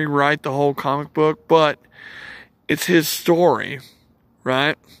then rewrite the whole comic book. But it's his story,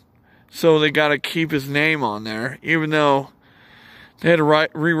 right? So they got to keep his name on there, even though they had to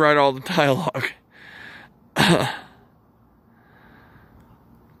rewrite all the dialogue.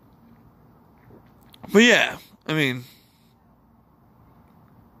 But yeah, I mean,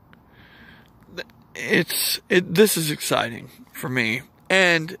 this is exciting for me,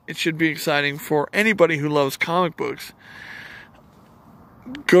 and it should be exciting for anybody who loves comic books.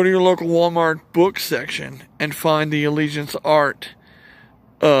 Go to your local Walmart book section and find the Allegiance Art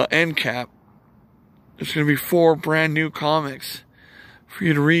end cap. There's going to be 4 brand new comics for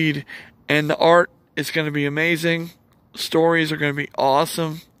you to read, and the art is going to be amazing. Stories are going to be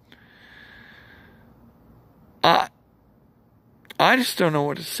awesome. I just don't know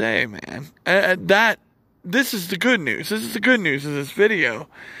what to say, man. This is the good news. This is the good news of this video.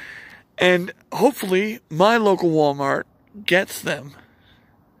 And hopefully my local Walmart gets them.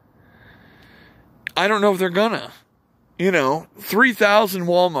 I don't know if they're gonna. 3,000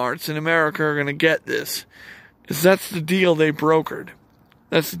 Walmarts in America are gonna get this. Because that's the deal they brokered.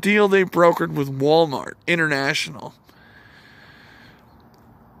 That's the deal they brokered with Walmart International.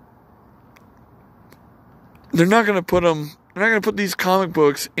 They're not gonna put these comic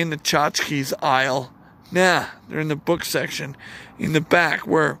books in the tchotchkes aisle. Nah, they're in the book section, in the back,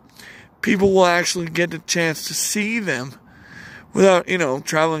 where people will actually get the chance to see them without,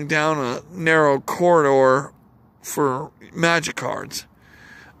 traveling down a narrow corridor for Magic cards,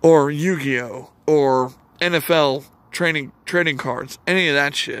 or Yu-Gi-Oh, or NFL trading cards, any of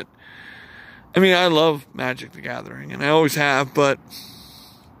that shit. I mean, I love Magic the Gathering, and I always have, but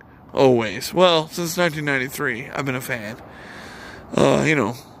always. Well, since 1993, I've been a fan.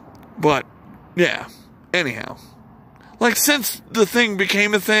 But, yeah. Anyhow. Like, since the thing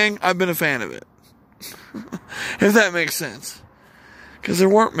became a thing, I've been a fan of it. If that makes sense. Because there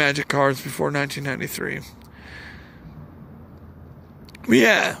weren't Magic cards before 1993. But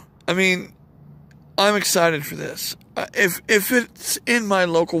yeah, I mean, I'm excited for this. If it's in my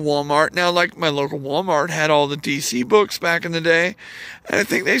local Walmart, now, like, my local Walmart had all the DC books back in the day, and I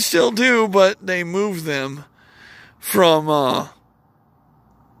think they still do, but they moved them from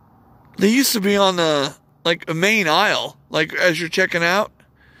They used to be on the, like, a main aisle, like, as you're checking out.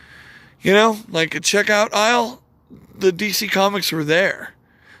 You know, like a checkout aisle. The DC Comics were there.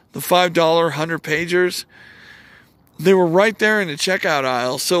 The $5 100-pagers. They were right there in the checkout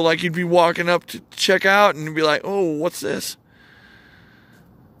aisle. So, like, you'd be walking up to check out and you'd be like, oh, what's this?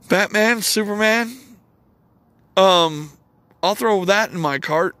 Batman? Superman? I'll throw that in my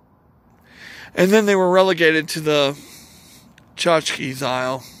cart. And then they were relegated to the tchotchkes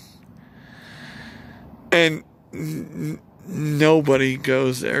aisle. And nobody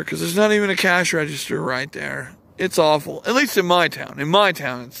goes there because there's not even a cash register right there. It's awful. At least in my town. In my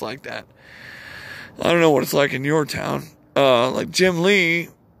town, it's like that. I don't know what it's like in your town. Like Jim Lee,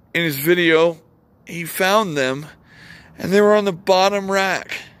 in his video, he found them, and they were on the bottom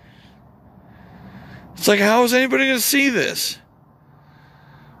rack. It's like, how is anybody going to see this?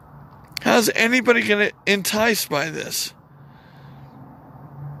 How's anybody going to entice by this?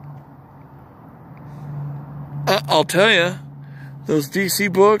 I'll tell you, those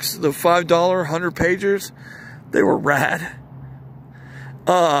DC books, the $5 100-pagers, they were rad.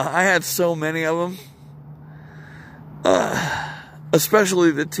 I had so many of them.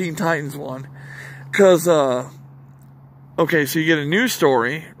 Especially the Teen Titans one. Because, okay, so you get a news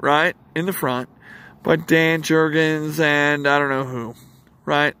story, right, in the front, by Dan Jurgens and I don't know who,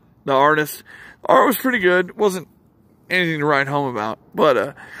 right? The artist. The art was pretty good. Wasn't anything to write home about.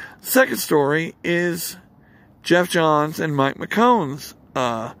 But, second story is Jeff Johns and Mike McKone's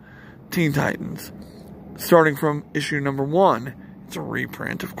Teen Titans, starting from issue number 1. It's a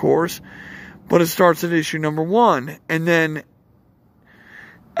reprint, of course, but it starts at issue number 1. And then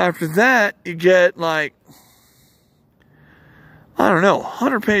after that, you get, like, I don't know,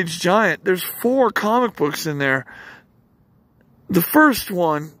 100-page giant. There's 4 comic books in there. The first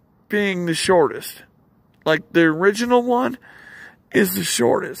one being the shortest. Like, the original one is the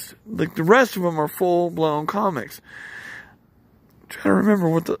shortest. Like, the rest of them are full-blown comics. I'm trying to remember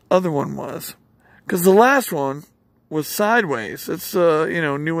what the other one was. Because the last one was Sideways. It's,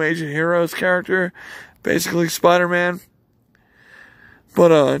 New Age of Heroes character. Basically Spider-Man.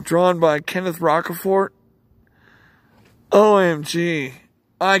 But, drawn by Kenneth Rockefort. OMG.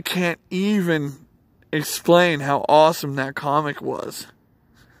 I can't even explain how awesome that comic was.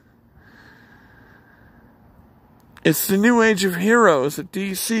 It's the New Age of Heroes at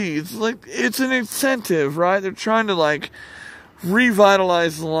DC. It's like, it's an incentive, right? They're trying to, like,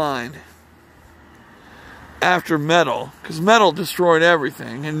 revitalize the line after Metal. Because Metal destroyed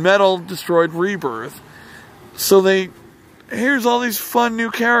everything. And Metal destroyed Rebirth. So here's all these fun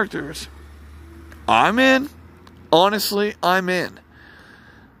new characters. I'm in. Honestly, I'm in.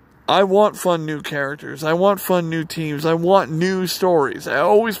 I want fun new characters. I want fun new teams. I want new stories. I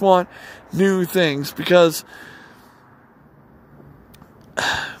always want new things because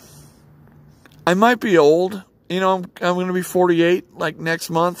I might be old. I'm going to be 48 like next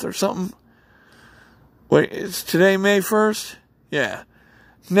month or something. Wait, is today May 1st? Yeah.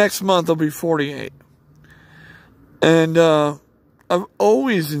 Next month I'll be 48. And I've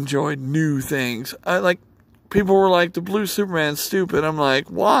always enjoyed new things. People were like, the blue Superman's stupid. I'm like,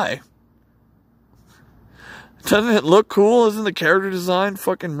 why? Doesn't it look cool? Isn't the character design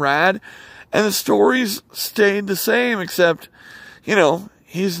fucking rad? And the stories stayed the same, except,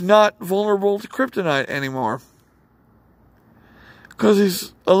 he's not vulnerable to kryptonite anymore. Because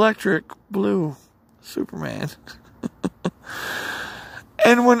he's electric blue Superman.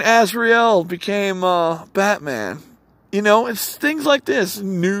 And when Azrael became Batman, it's things like this.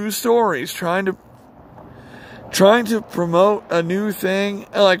 New stories, trying to promote a new thing.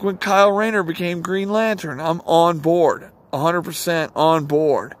 Like when Kyle Rayner became Green Lantern, I'm on board. 100% on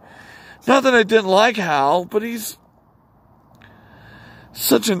board. Not that I didn't like Hal, but he's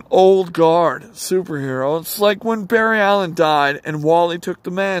such an old guard superhero. It's like when Barry Allen died and Wally took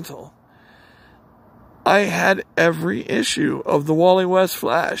the mantle. I had every issue of the Wally West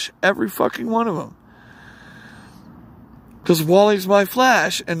Flash. Every fucking one of them. Because Wally's my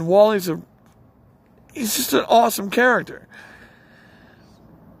Flash, and he's just an awesome character.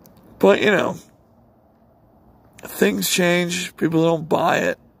 But, things change. People don't buy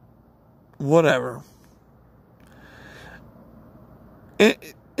it. Whatever.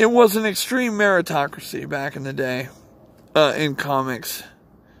 It was an extreme meritocracy back in the day in comics.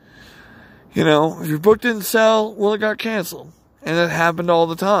 If your book didn't sell, well, it got canceled. And that happened all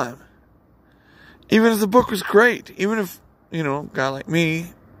the time. Even if the book was great. Even if, a guy like me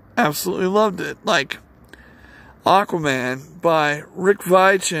absolutely loved it. Like Aquaman by Rick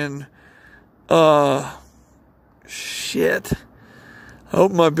Veitch and shit. I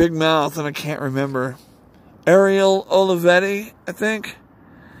open my big mouth and I can't remember. Ariel Olivetti, I think.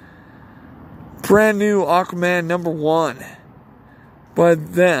 brand new Aquaman #1 by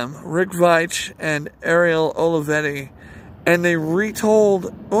them, Rick Veitch and Ariel Olivetti. And they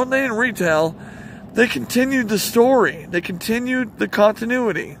retold, well, they didn't retell, they continued the story. They continued the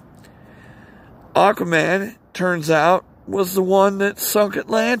continuity. Aquaman, turns out, was the one that sunk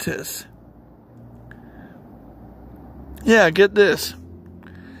Atlantis. Yeah, get this.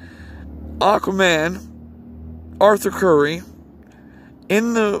 Aquaman, Arthur Curry,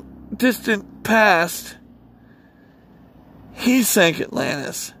 in the distant past, he sank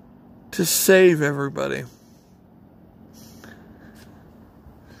Atlantis to save everybody.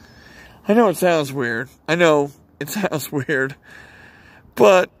 I know it sounds weird. But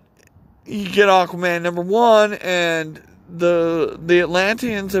you get Aquaman #1, and the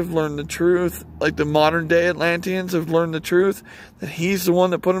Atlanteans have learned the truth. Like, the modern day Atlanteans have learned the truth that he's the one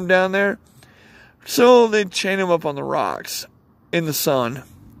that put him down there. So they chain him up on the rocks in the sun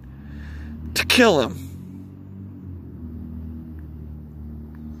to kill him.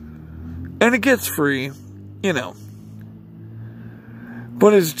 And it gets free, you know.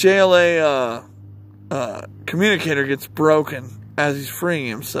 But his JLA communicator gets broken as he's freeing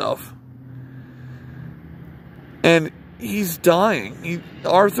himself. And he's dying.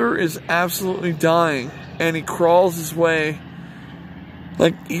 Arthur is absolutely dying. And he crawls his way.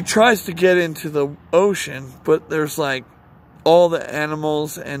 Like, he tries to get into the ocean, but there's like all the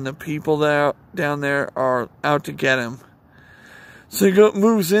animals and the people down there are out to get him. So he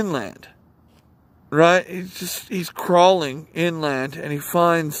moves inland. Right? He's crawling inland, and he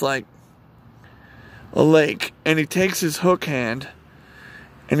finds like a lake, and he takes his hook hand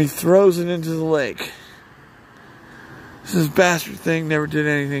and he throws it into the lake. This bastard thing never did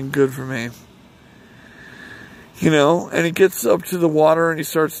anything good for me. You know, and he gets up to the water and he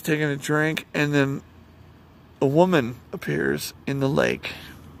starts taking a drink, and then a woman appears in the lake.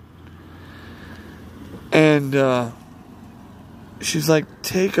 And she's like,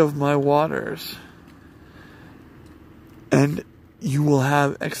 "Take of my waters, and you will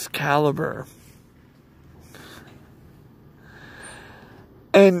have Excalibur."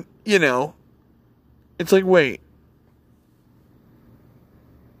 And, you know, it's like, wait,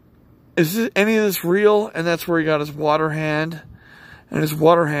 is any of this real? And that's where he got his water hand. And his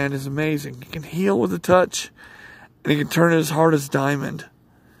water hand is amazing. He can heal with a touch, and he can turn it as hard as diamond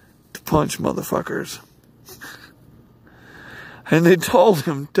to punch motherfuckers. And they told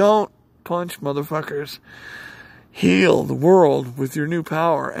him, don't punch motherfuckers. Heal the world with your new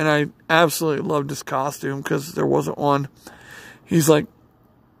power. And I absolutely loved his costume, because there wasn't one. He's like,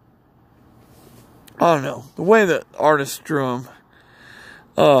 I don't know, the way that artists drew him.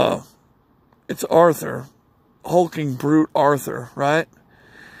 It's Arthur, hulking brute Arthur, right?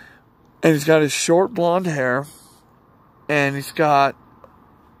 And he's got his short blonde hair, and he's got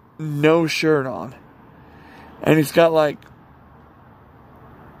no shirt on. And he's got like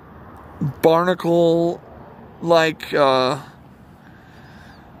barnacle like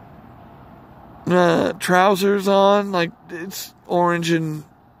trousers on, like it's orange and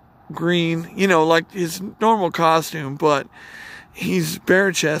green, you know, like his normal costume, but he's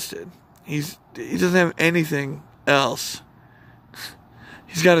bare-chested. He doesn't have anything else.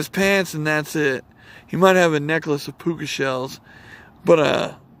 He's got his pants, and that's it. He might have a necklace of puka shells,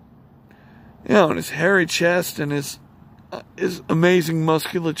 but you know, and his hairy chest and his amazing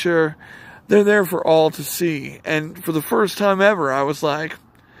musculature, they're there for all to see. And for the first time ever, I was like,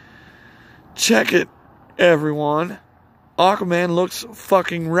 check it, everyone. Aquaman looks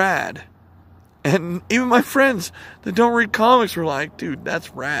fucking rad. And even my friends that don't read comics were like, dude,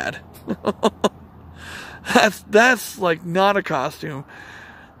 that's rad. that's like not a costume.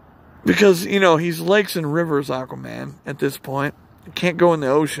 Because, you know, he's lakes and rivers Aquaman at this point. He can't go in the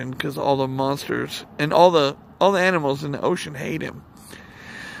ocean because all the monsters and all the animals in the ocean hate him.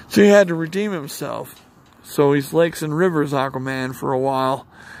 So he had to redeem himself. So he's lakes and rivers Aquaman for a while.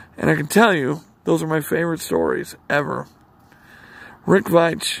 And I can tell you, those are my favorite stories ever. Rick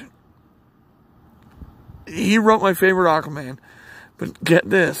Veitch, he wrote my favorite Aquaman. But get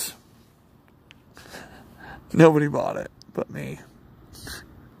this. Nobody bought it but me.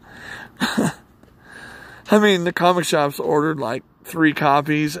 I mean, the comic shops ordered like 3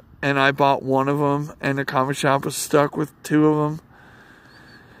 copies, and I bought one of them, and the comic shop was stuck with 2 of them.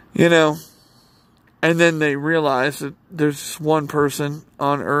 You know, and then they realized that there's just one person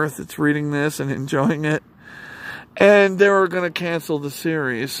on Earth that's reading this and enjoying it, and they were going to cancel the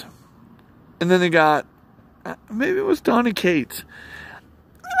series. And then they got, maybe it was Donny Cates.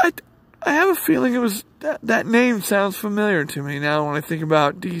 I have a feeling it was, that name sounds familiar to me now when I think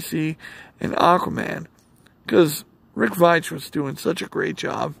about DC and Aquaman. Because Rick Veitch was doing such a great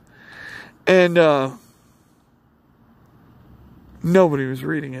job. And nobody was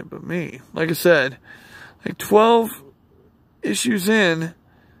reading it but me. Like I said, like 12 issues in,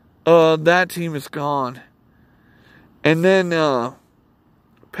 that team is gone. And then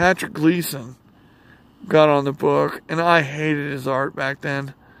Patrick Gleason got on the book, and I hated his art back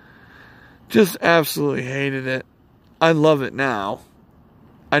then. Just absolutely hated it. I love it now.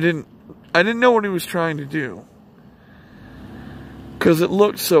 I didn't know what he was trying to do, because it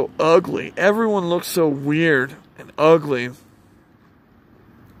looked so ugly. Everyone looked so weird and ugly.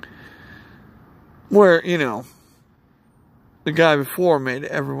 Where, you know, the guy before made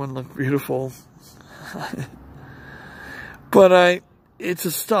everyone look beautiful. But it's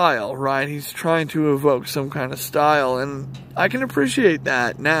a style, right? He's trying to evoke some kind of style, and I can appreciate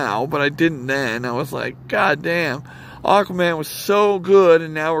that now, but I didn't then. I was like, God damn, Aquaman was so good,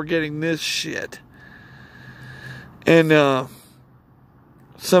 and now we're getting this shit. And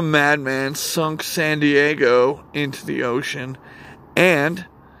some madman sunk San Diego into the ocean, and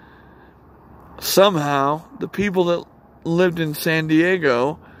somehow the people that lived in San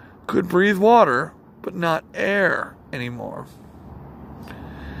Diego could breathe water, but not air anymore.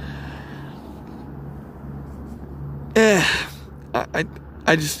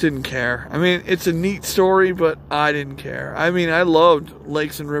 I just didn't care. I mean, it's a neat story, but I didn't care. I mean, I loved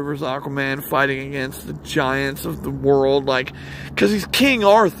Lakes and Rivers Aquaman fighting against the giants of the world, like, because he's King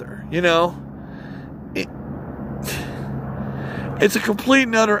Arthur, you know? It's a complete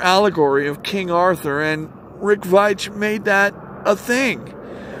and utter allegory of King Arthur, and Rick Veitch made that a thing.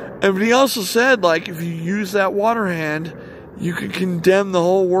 But he also said, like, if you use that water hand, you could condemn the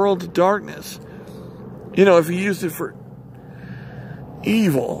whole world to darkness. You know, if you used it for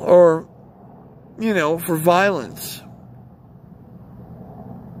evil or, you know, for violence.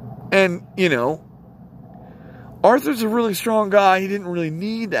 And, you know, Arthur's a really strong guy. He didn't really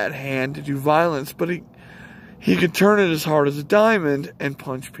need that hand to do violence, but he could turn it as hard as a diamond and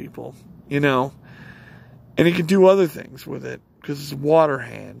punch people, you know. And he could do other things with it because it's a water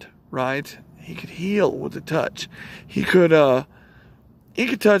hand, right? He could heal with a touch. He could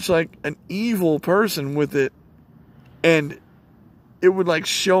touch like an evil person with it, and it would like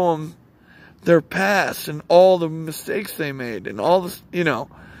show them their past and all the mistakes they made and all this, you know.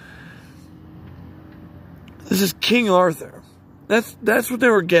 This is King Arthur. That's what they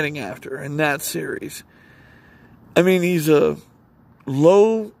were getting after in that series. I mean, he's a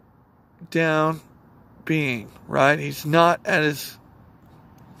low down being, right? He's not at his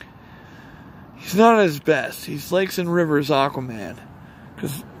best. He's Lakes and Rivers Aquaman.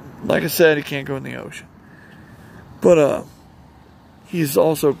 Because, like I said, he can't go in the ocean. But, he's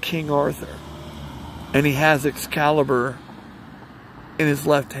also King Arthur. And he has Excalibur in his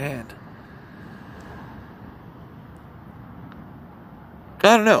left hand.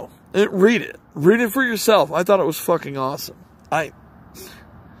 I don't know. Read it. Read it for yourself. I thought it was fucking awesome. And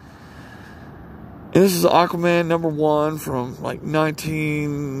this is Aquaman #1 from like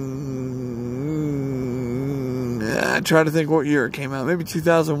 19... I try to think what year it came out. Maybe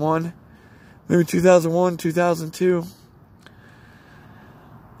 2001. Maybe 2001, 2002.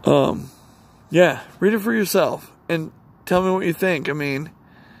 Yeah, read it for yourself and tell me what you think. I mean,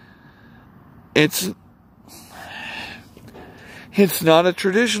 it's not a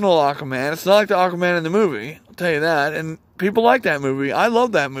traditional Aquaman. It's not like the Aquaman in the movie. I'll tell you that. And people like that movie. I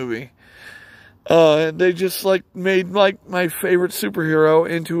love that movie. They just like made like my favorite superhero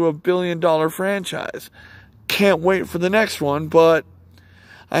into a $1 billion franchise. Can't wait for the next one, but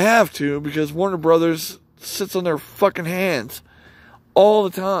I have to because Warner Brothers sits on their fucking hands all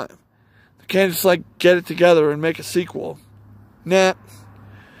the time. They can't just like get it together and make a sequel. Nah.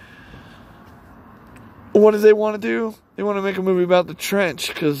 What do they want to do? They want to make a movie about the trench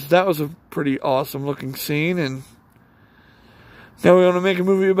because that was a pretty awesome looking scene, and now we want to make a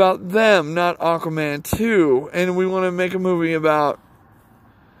movie about them, not Aquaman 2. And we want to make a movie about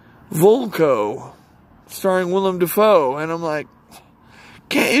Volko, starring Willem Dafoe. And I'm like,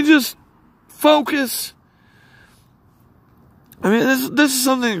 can't you just focus? I mean, this is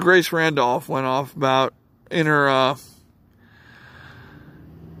something that Grace Randolph went off about in her,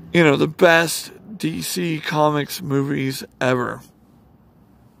 you know, the best DC Comics movies ever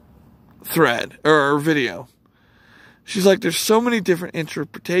thread, or video. She's like, there's so many different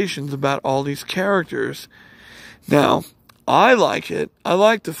interpretations about all these characters. Now, I like it. I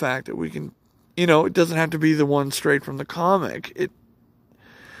like the fact that we can, you know, it doesn't have to be the one straight from the comic.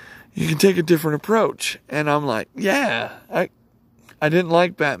 You can take a different approach. And I'm like, yeah, I didn't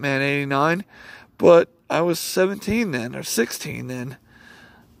like Batman 89, but I was 17 then, or 16 then.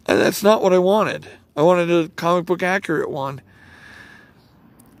 And that's not what I wanted. I wanted a comic book accurate one.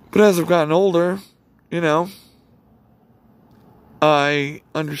 But as I've gotten older, you know, I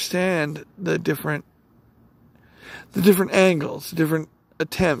understand the different angles, different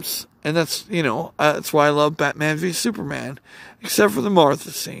attempts. And that's, you know, that's why I love Batman v Superman. Except for the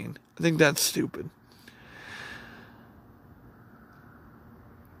Martha scene. I think that's stupid.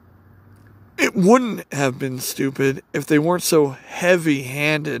 It wouldn't have been stupid if they weren't so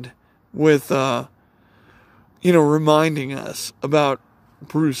heavy-handed with, you know, reminding us about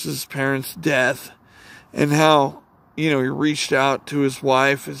Bruce's parents' death and how, you know, he reached out to his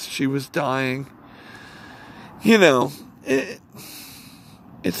wife as she was dying. You know,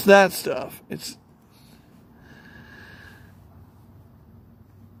 it's that stuff. It's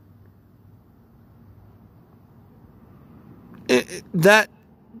that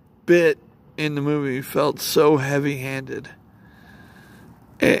bit in the movie felt so heavy-handed.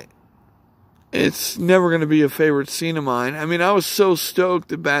 It's never going to be a favorite scene of mine. I mean, I was so stoked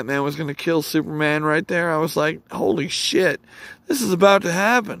that Batman was going to kill Superman right there. I was like, holy shit, this is about to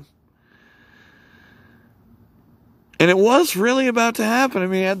happen. And it was really about to happen. I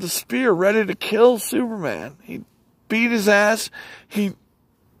mean, he had the spear ready to kill Superman. He beat his ass. He'd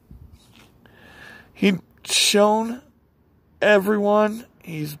shown everyone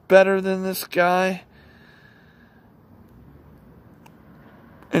he's better than this guy.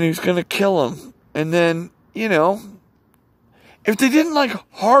 And he's going to kill him. And then, you know, if they didn't, like,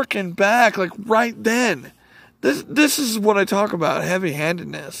 harken back, like, right then. This is what I talk about,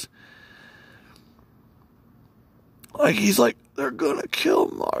 heavy-handedness. Like, he's like, they're going to kill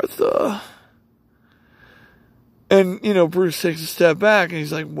Martha. And, you know, Bruce takes a step back, and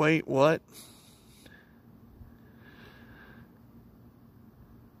he's like, wait, what?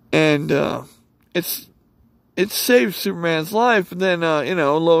 And, it saves Superman's life, and then, you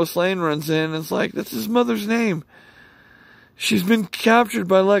know, Lois Lane runs in, and it's like, that's his mother's name. She's been captured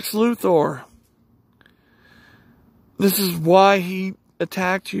by Lex Luthor. This is why he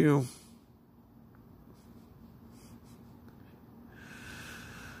attacked you.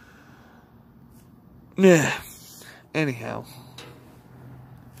 Yeah. Anyhow.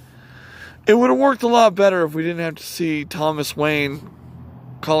 It would have worked a lot better if we didn't have to see Thomas Wayne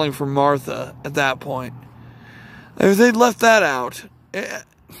calling for Martha at that point. If they'd left that out, and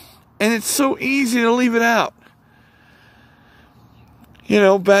it's so easy to leave it out. You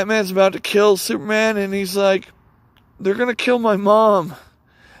know, Batman's about to kill Superman, and he's like, they're going to kill my mom.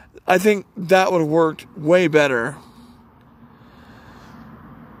 I think that would have worked way better.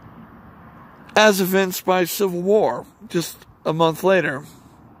 As evinced by Civil War, just a month later.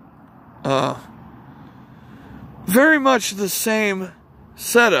 Very much the same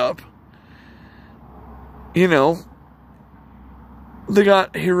setup. You know, they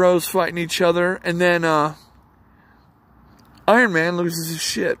got heroes fighting each other, and then Iron Man loses his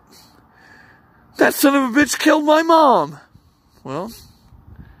shit. That son of a bitch killed my mom. Well,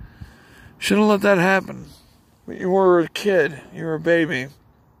 shouldn't let that happen. But you were a kid, you were a baby.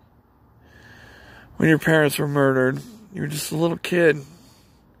 When your parents were murdered, you were just a little kid.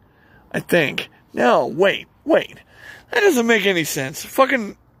 I think. No, wait. That doesn't make any sense.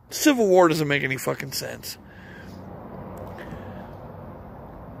 Fucking Civil War doesn't make any fucking sense.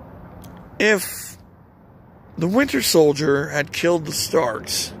 If the Winter Soldier had killed the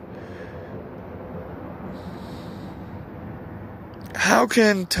Starks, how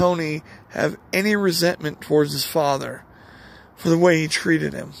can Tony have any resentment towards his father for the way he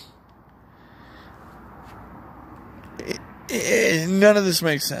treated him? None of this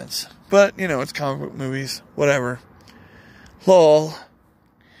makes sense. But, you know, it's comic book movies. Whatever. Lol.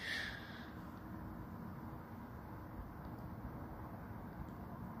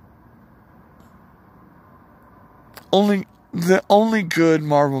 The only good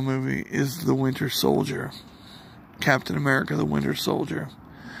Marvel movie is The Winter Soldier. Captain America, The Winter Soldier.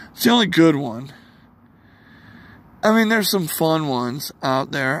 It's the only good one. I mean, there's some fun ones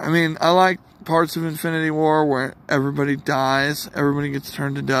out there. I mean, I like parts of Infinity War where everybody dies, everybody gets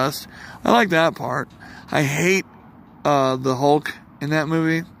turned to dust. I like that part. I hate the Hulk in that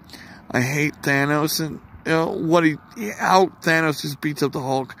movie. I hate Thanos and, you know, how Thanos just beats up the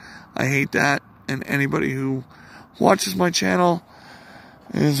Hulk. I hate that. And anybody who watches my channel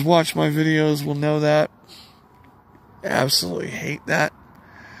and has watched my videos will know that. I absolutely hate that.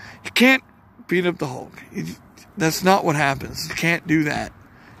 You can't beat up the Hulk. That's not what happens. You can't do that.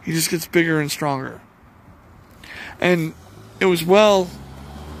 He just gets bigger and stronger. And it was well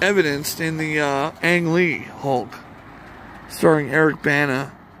evidenced in the Ang Lee Hulk, starring Eric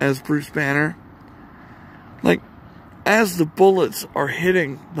Bana as Bruce Banner. Like, as the bullets are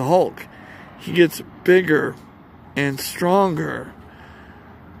hitting the Hulk, he gets bigger and stronger.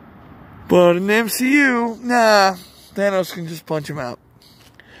 But in the MCU, nah, Thanos can just punch him out.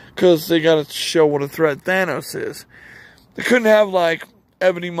 Because they gotta show what a threat Thanos is. They couldn't have, like,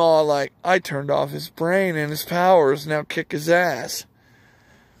 Ebony Maw, like, I turned off his brain and his powers, now kick his ass.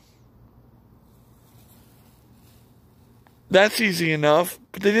 That's easy enough,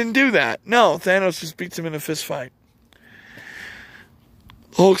 but they didn't do that. No, Thanos just beats him in a fist fight.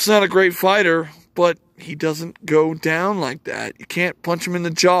 Hulk's not a great fighter, but he doesn't go down like that. You can't punch him in the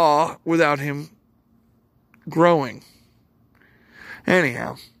jaw without him growing.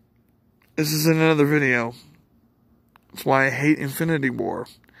 Anyhow, this is another video. That's why I hate Infinity War.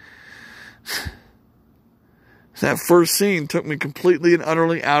 That first scene took me completely and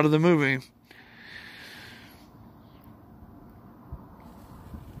utterly out of the movie.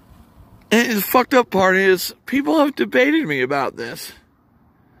 And the fucked up part is, people have debated me about this.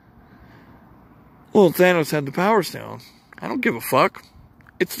 Well, Thanos had the Power Stone. I don't give a fuck.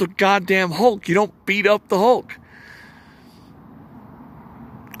 It's the goddamn Hulk. You don't beat up the Hulk.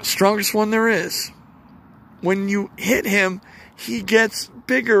 Strongest one there is. When you hit him, he gets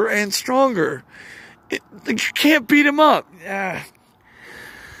bigger and stronger. You can't beat him up.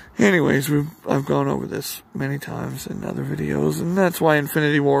 Anyways, I've gone over this many times in other videos, and that's why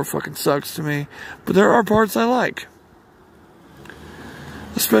Infinity War fucking sucks to me. But there are parts I like.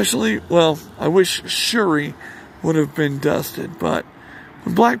 Especially, well, I wish Shuri would have been dusted, but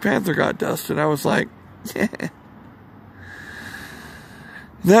when Black Panther got dusted, I was like, yeah.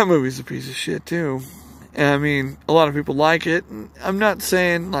 That movie's a piece of shit, too. And I mean, a lot of people like it. I'm not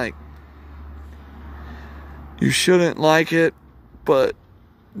saying, like, you shouldn't like it, but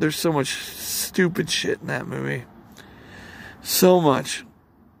there's so much stupid shit in that movie. So much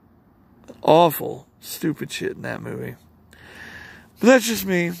awful, stupid shit in that movie. But that's just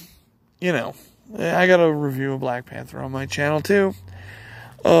me. You know, I got a review of Black Panther on my channel, too.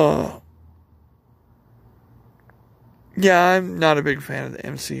 Yeah, I'm not a big fan of the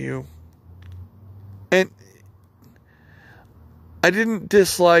MCU. And I didn't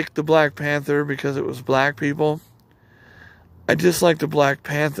dislike the Black Panther because it was black people. I disliked the Black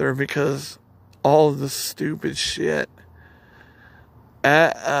Panther because all of the stupid shit.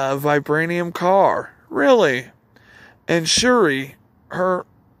 A vibranium car. Really? And Shuri, her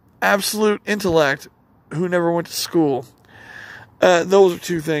absolute intellect, who never went to school. Those are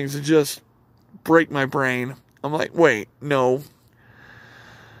two things that just break my brain. I'm like, wait, no.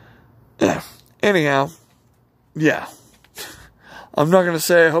 Anyhow, yeah. I'm not going to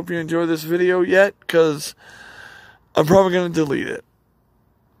say I hope you enjoy this video yet, because I'm probably going to delete it.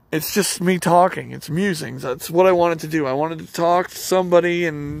 It's just me talking. It's musings. That's what I wanted to do. I wanted to talk to somebody,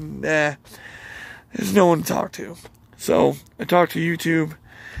 and there's no one to talk to. So, I talked to YouTube,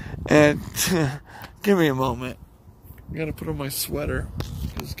 and give me a moment. I got to put on my sweater,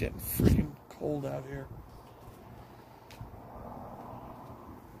 because it's getting freaking cold out here.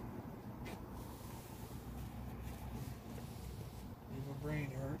 My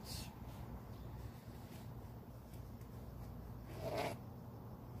brain hurts.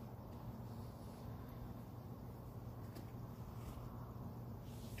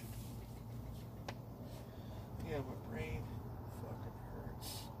 Yeah, my brain fucking hurts.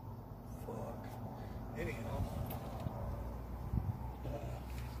 Fuck. Anyhow.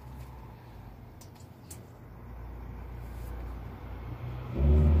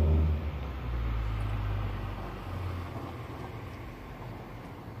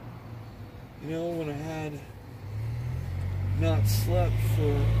 You know, when I had not slept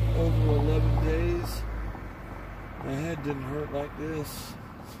for over 11 days, my head didn't hurt like this.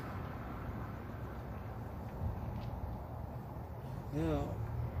 No,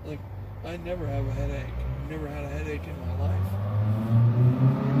 like, I never have a headache. I've never had a headache in my life.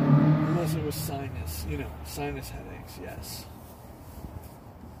 Unless it was sinus, you know, sinus headaches, yes.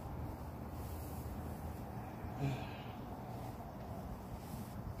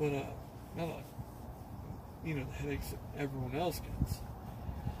 But, not like, you know, the headaches that everyone else gets.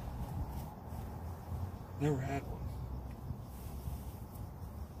 Never had one.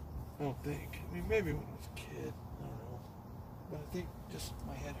 I don't think. I mean, maybe when I was a kid. I don't know. But I think just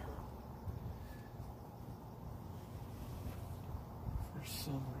my head hurt. For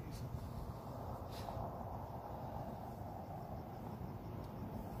some reason.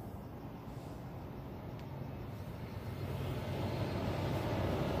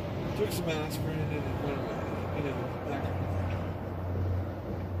 Took some aspirin and it went away. You know, that kind of thing.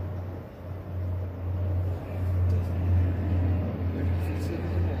 I can fix it in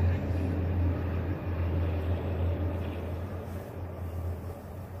the morning.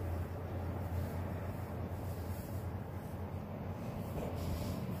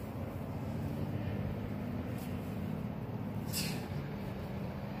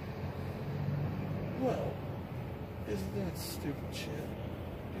 That's stupid shit.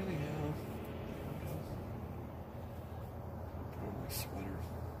 Anyhow. Put on my sweater.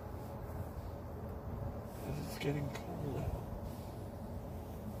 Because it's getting cold out.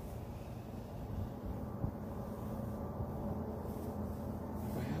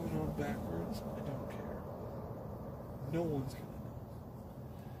 If I have it on backwards, I don't care. No one's gonna know.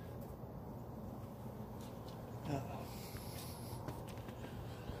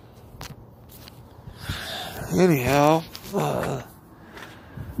 Anyhow,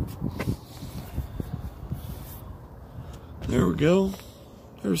 there we go.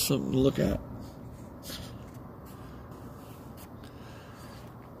 There's something to look at.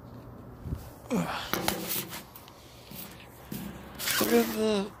 Look at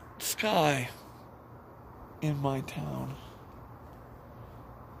the sky in my town.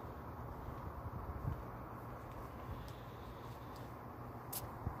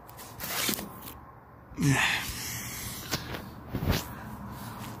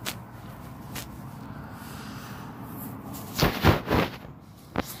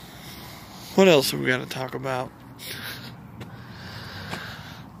 What else have we got to talk about?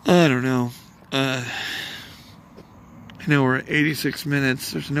 I don't know. I know we're at 86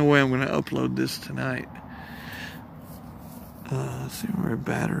 minutes. There's no way I'm going to upload this tonight. Let's see where my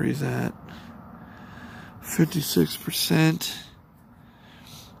battery's at. 56%.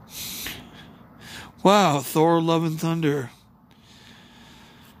 Wow, Thor, Love and Thunder.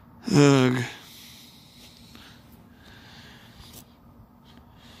 Ugh.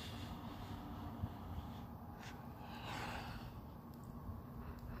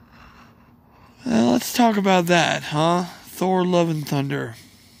 Let's talk about that, huh? Thor, Love and Thunder.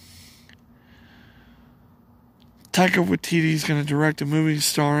 Taika Waititi's going to direct a movie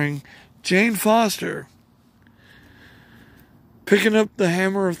starring Jane Foster picking up the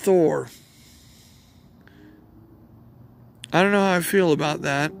hammer of Thor. I don't know how I feel about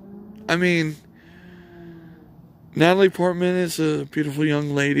that. I mean, Natalie Portman is a beautiful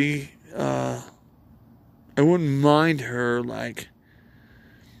young lady. I wouldn't mind her, like,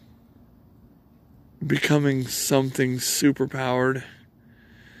 becoming something super powered.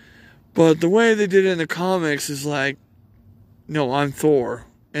 But the way they did it in the comics is like, no, I'm Thor.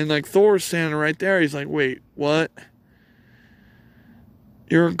 And like Thor's standing right there. He's like, wait, what?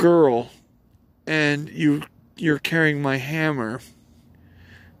 You're a girl. And you're carrying my hammer.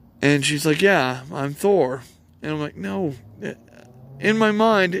 And she's like, yeah, I'm Thor. And I'm like, no. In my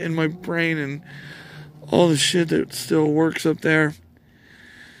mind, in my brain, and all the shit that still works up there,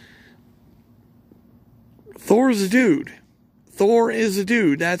 Thor's a dude. Thor is a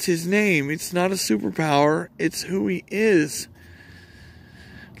dude. That's his name. It's not a superpower. It's who he is.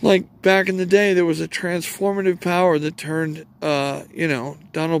 Like, back in the day, there was a transformative power that turned,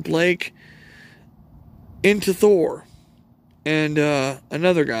 Donald Blake into Thor. And,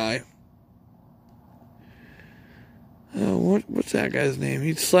 another guy. What's that guy's name?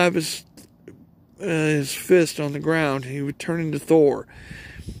 He'd slap his fist on the ground, and he would turn into Thor.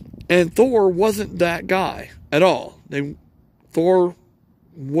 And Thor wasn't that guy at all. Thor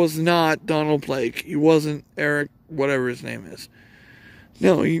was not Donald Blake. He wasn't Eric, whatever his name is.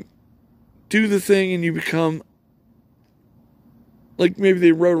 No, you do the thing and you become, like, maybe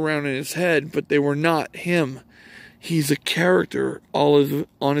they wrote around in his head, but they were not him. He's a character all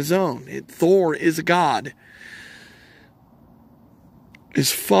on his own. Thor is a god.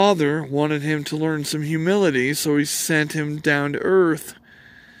 His father wanted him to learn some humility, so he sent him down to Earth,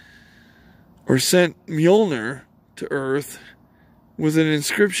 or sent Mjolnir to Earth with an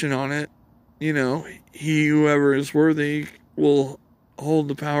inscription on it. You know, he, whoever is worthy, will hold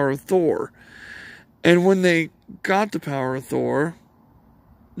the power of Thor. And when they got the power of Thor,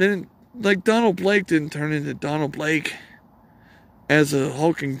 then, like, Donald Blake didn't turn into Donald Blake as a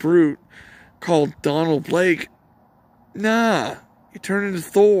hulking brute called Donald Blake. Nah, he turned into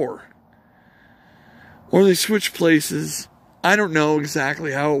Thor. Or they switched places. I don't know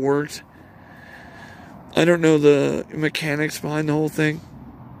exactly how it worked. I don't know the mechanics behind the whole thing.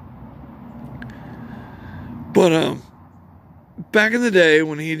 But, back in the day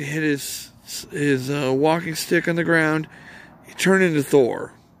when he'd hit his walking stick on the ground, he turned into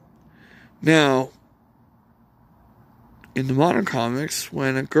Thor. Now, in the modern comics,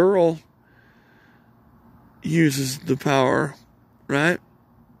 when a girl uses the power, right,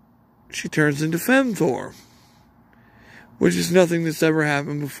 she turns into Femme Thor, which is nothing that's ever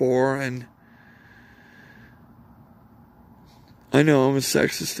happened before. And I know I'm a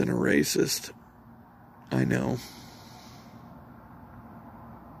sexist and a racist. I know.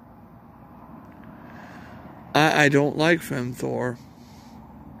 I don't like Femme Thor.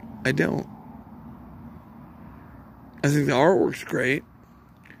 I don't. I think the artwork's great.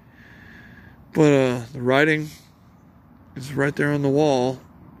 But the writing is right there on the wall.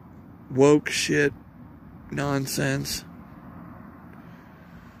 Woke shit. Nonsense.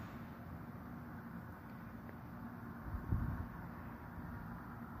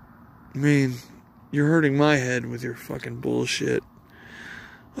 I mean, you're hurting my head with your fucking bullshit.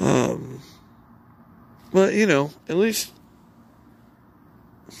 But, you know, at least...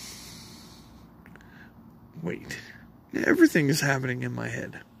 Wait. Everything is happening in my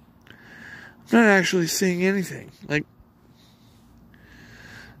head. I'm not actually seeing anything. Like,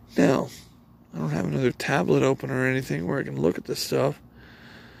 no. I don't have another tablet open or anything where I can look at this stuff.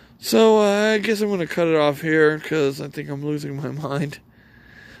 So, I guess I'm going to cut it off here because I think I'm losing my mind.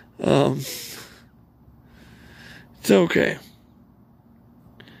 It's okay.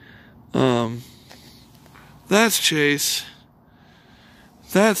 That's Chase.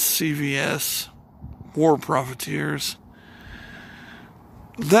 That's CVS. War Profiteers.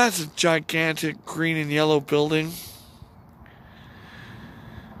 That's a gigantic green and yellow building.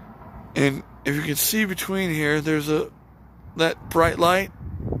 And if you can see between here, there's that bright light.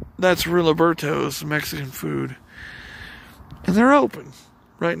 That's Rigoberto's Mexican food. And they're open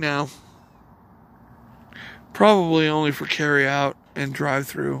right now. Probably only for carry out and drive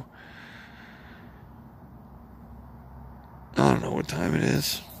through. I don't know what time it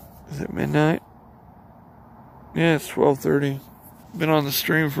is. Is it midnight? Yeah, it's 12:30. Been on the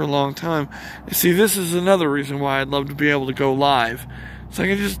stream for a long time. You see, this is another reason why I'd love to be able to go live. So I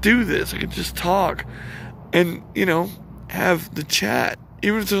can just do this. I can just talk. And, you know, have the chat.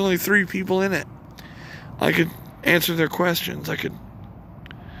 Even if there's only 3 people in it. I could answer their questions. I could...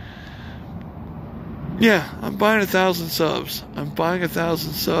 Yeah, I'm buying 1,000 subs. I'm buying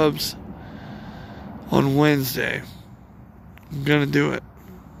 1,000 subs on Wednesday. I'm gonna do it.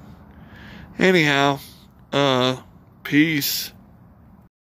 Anyhow, peace.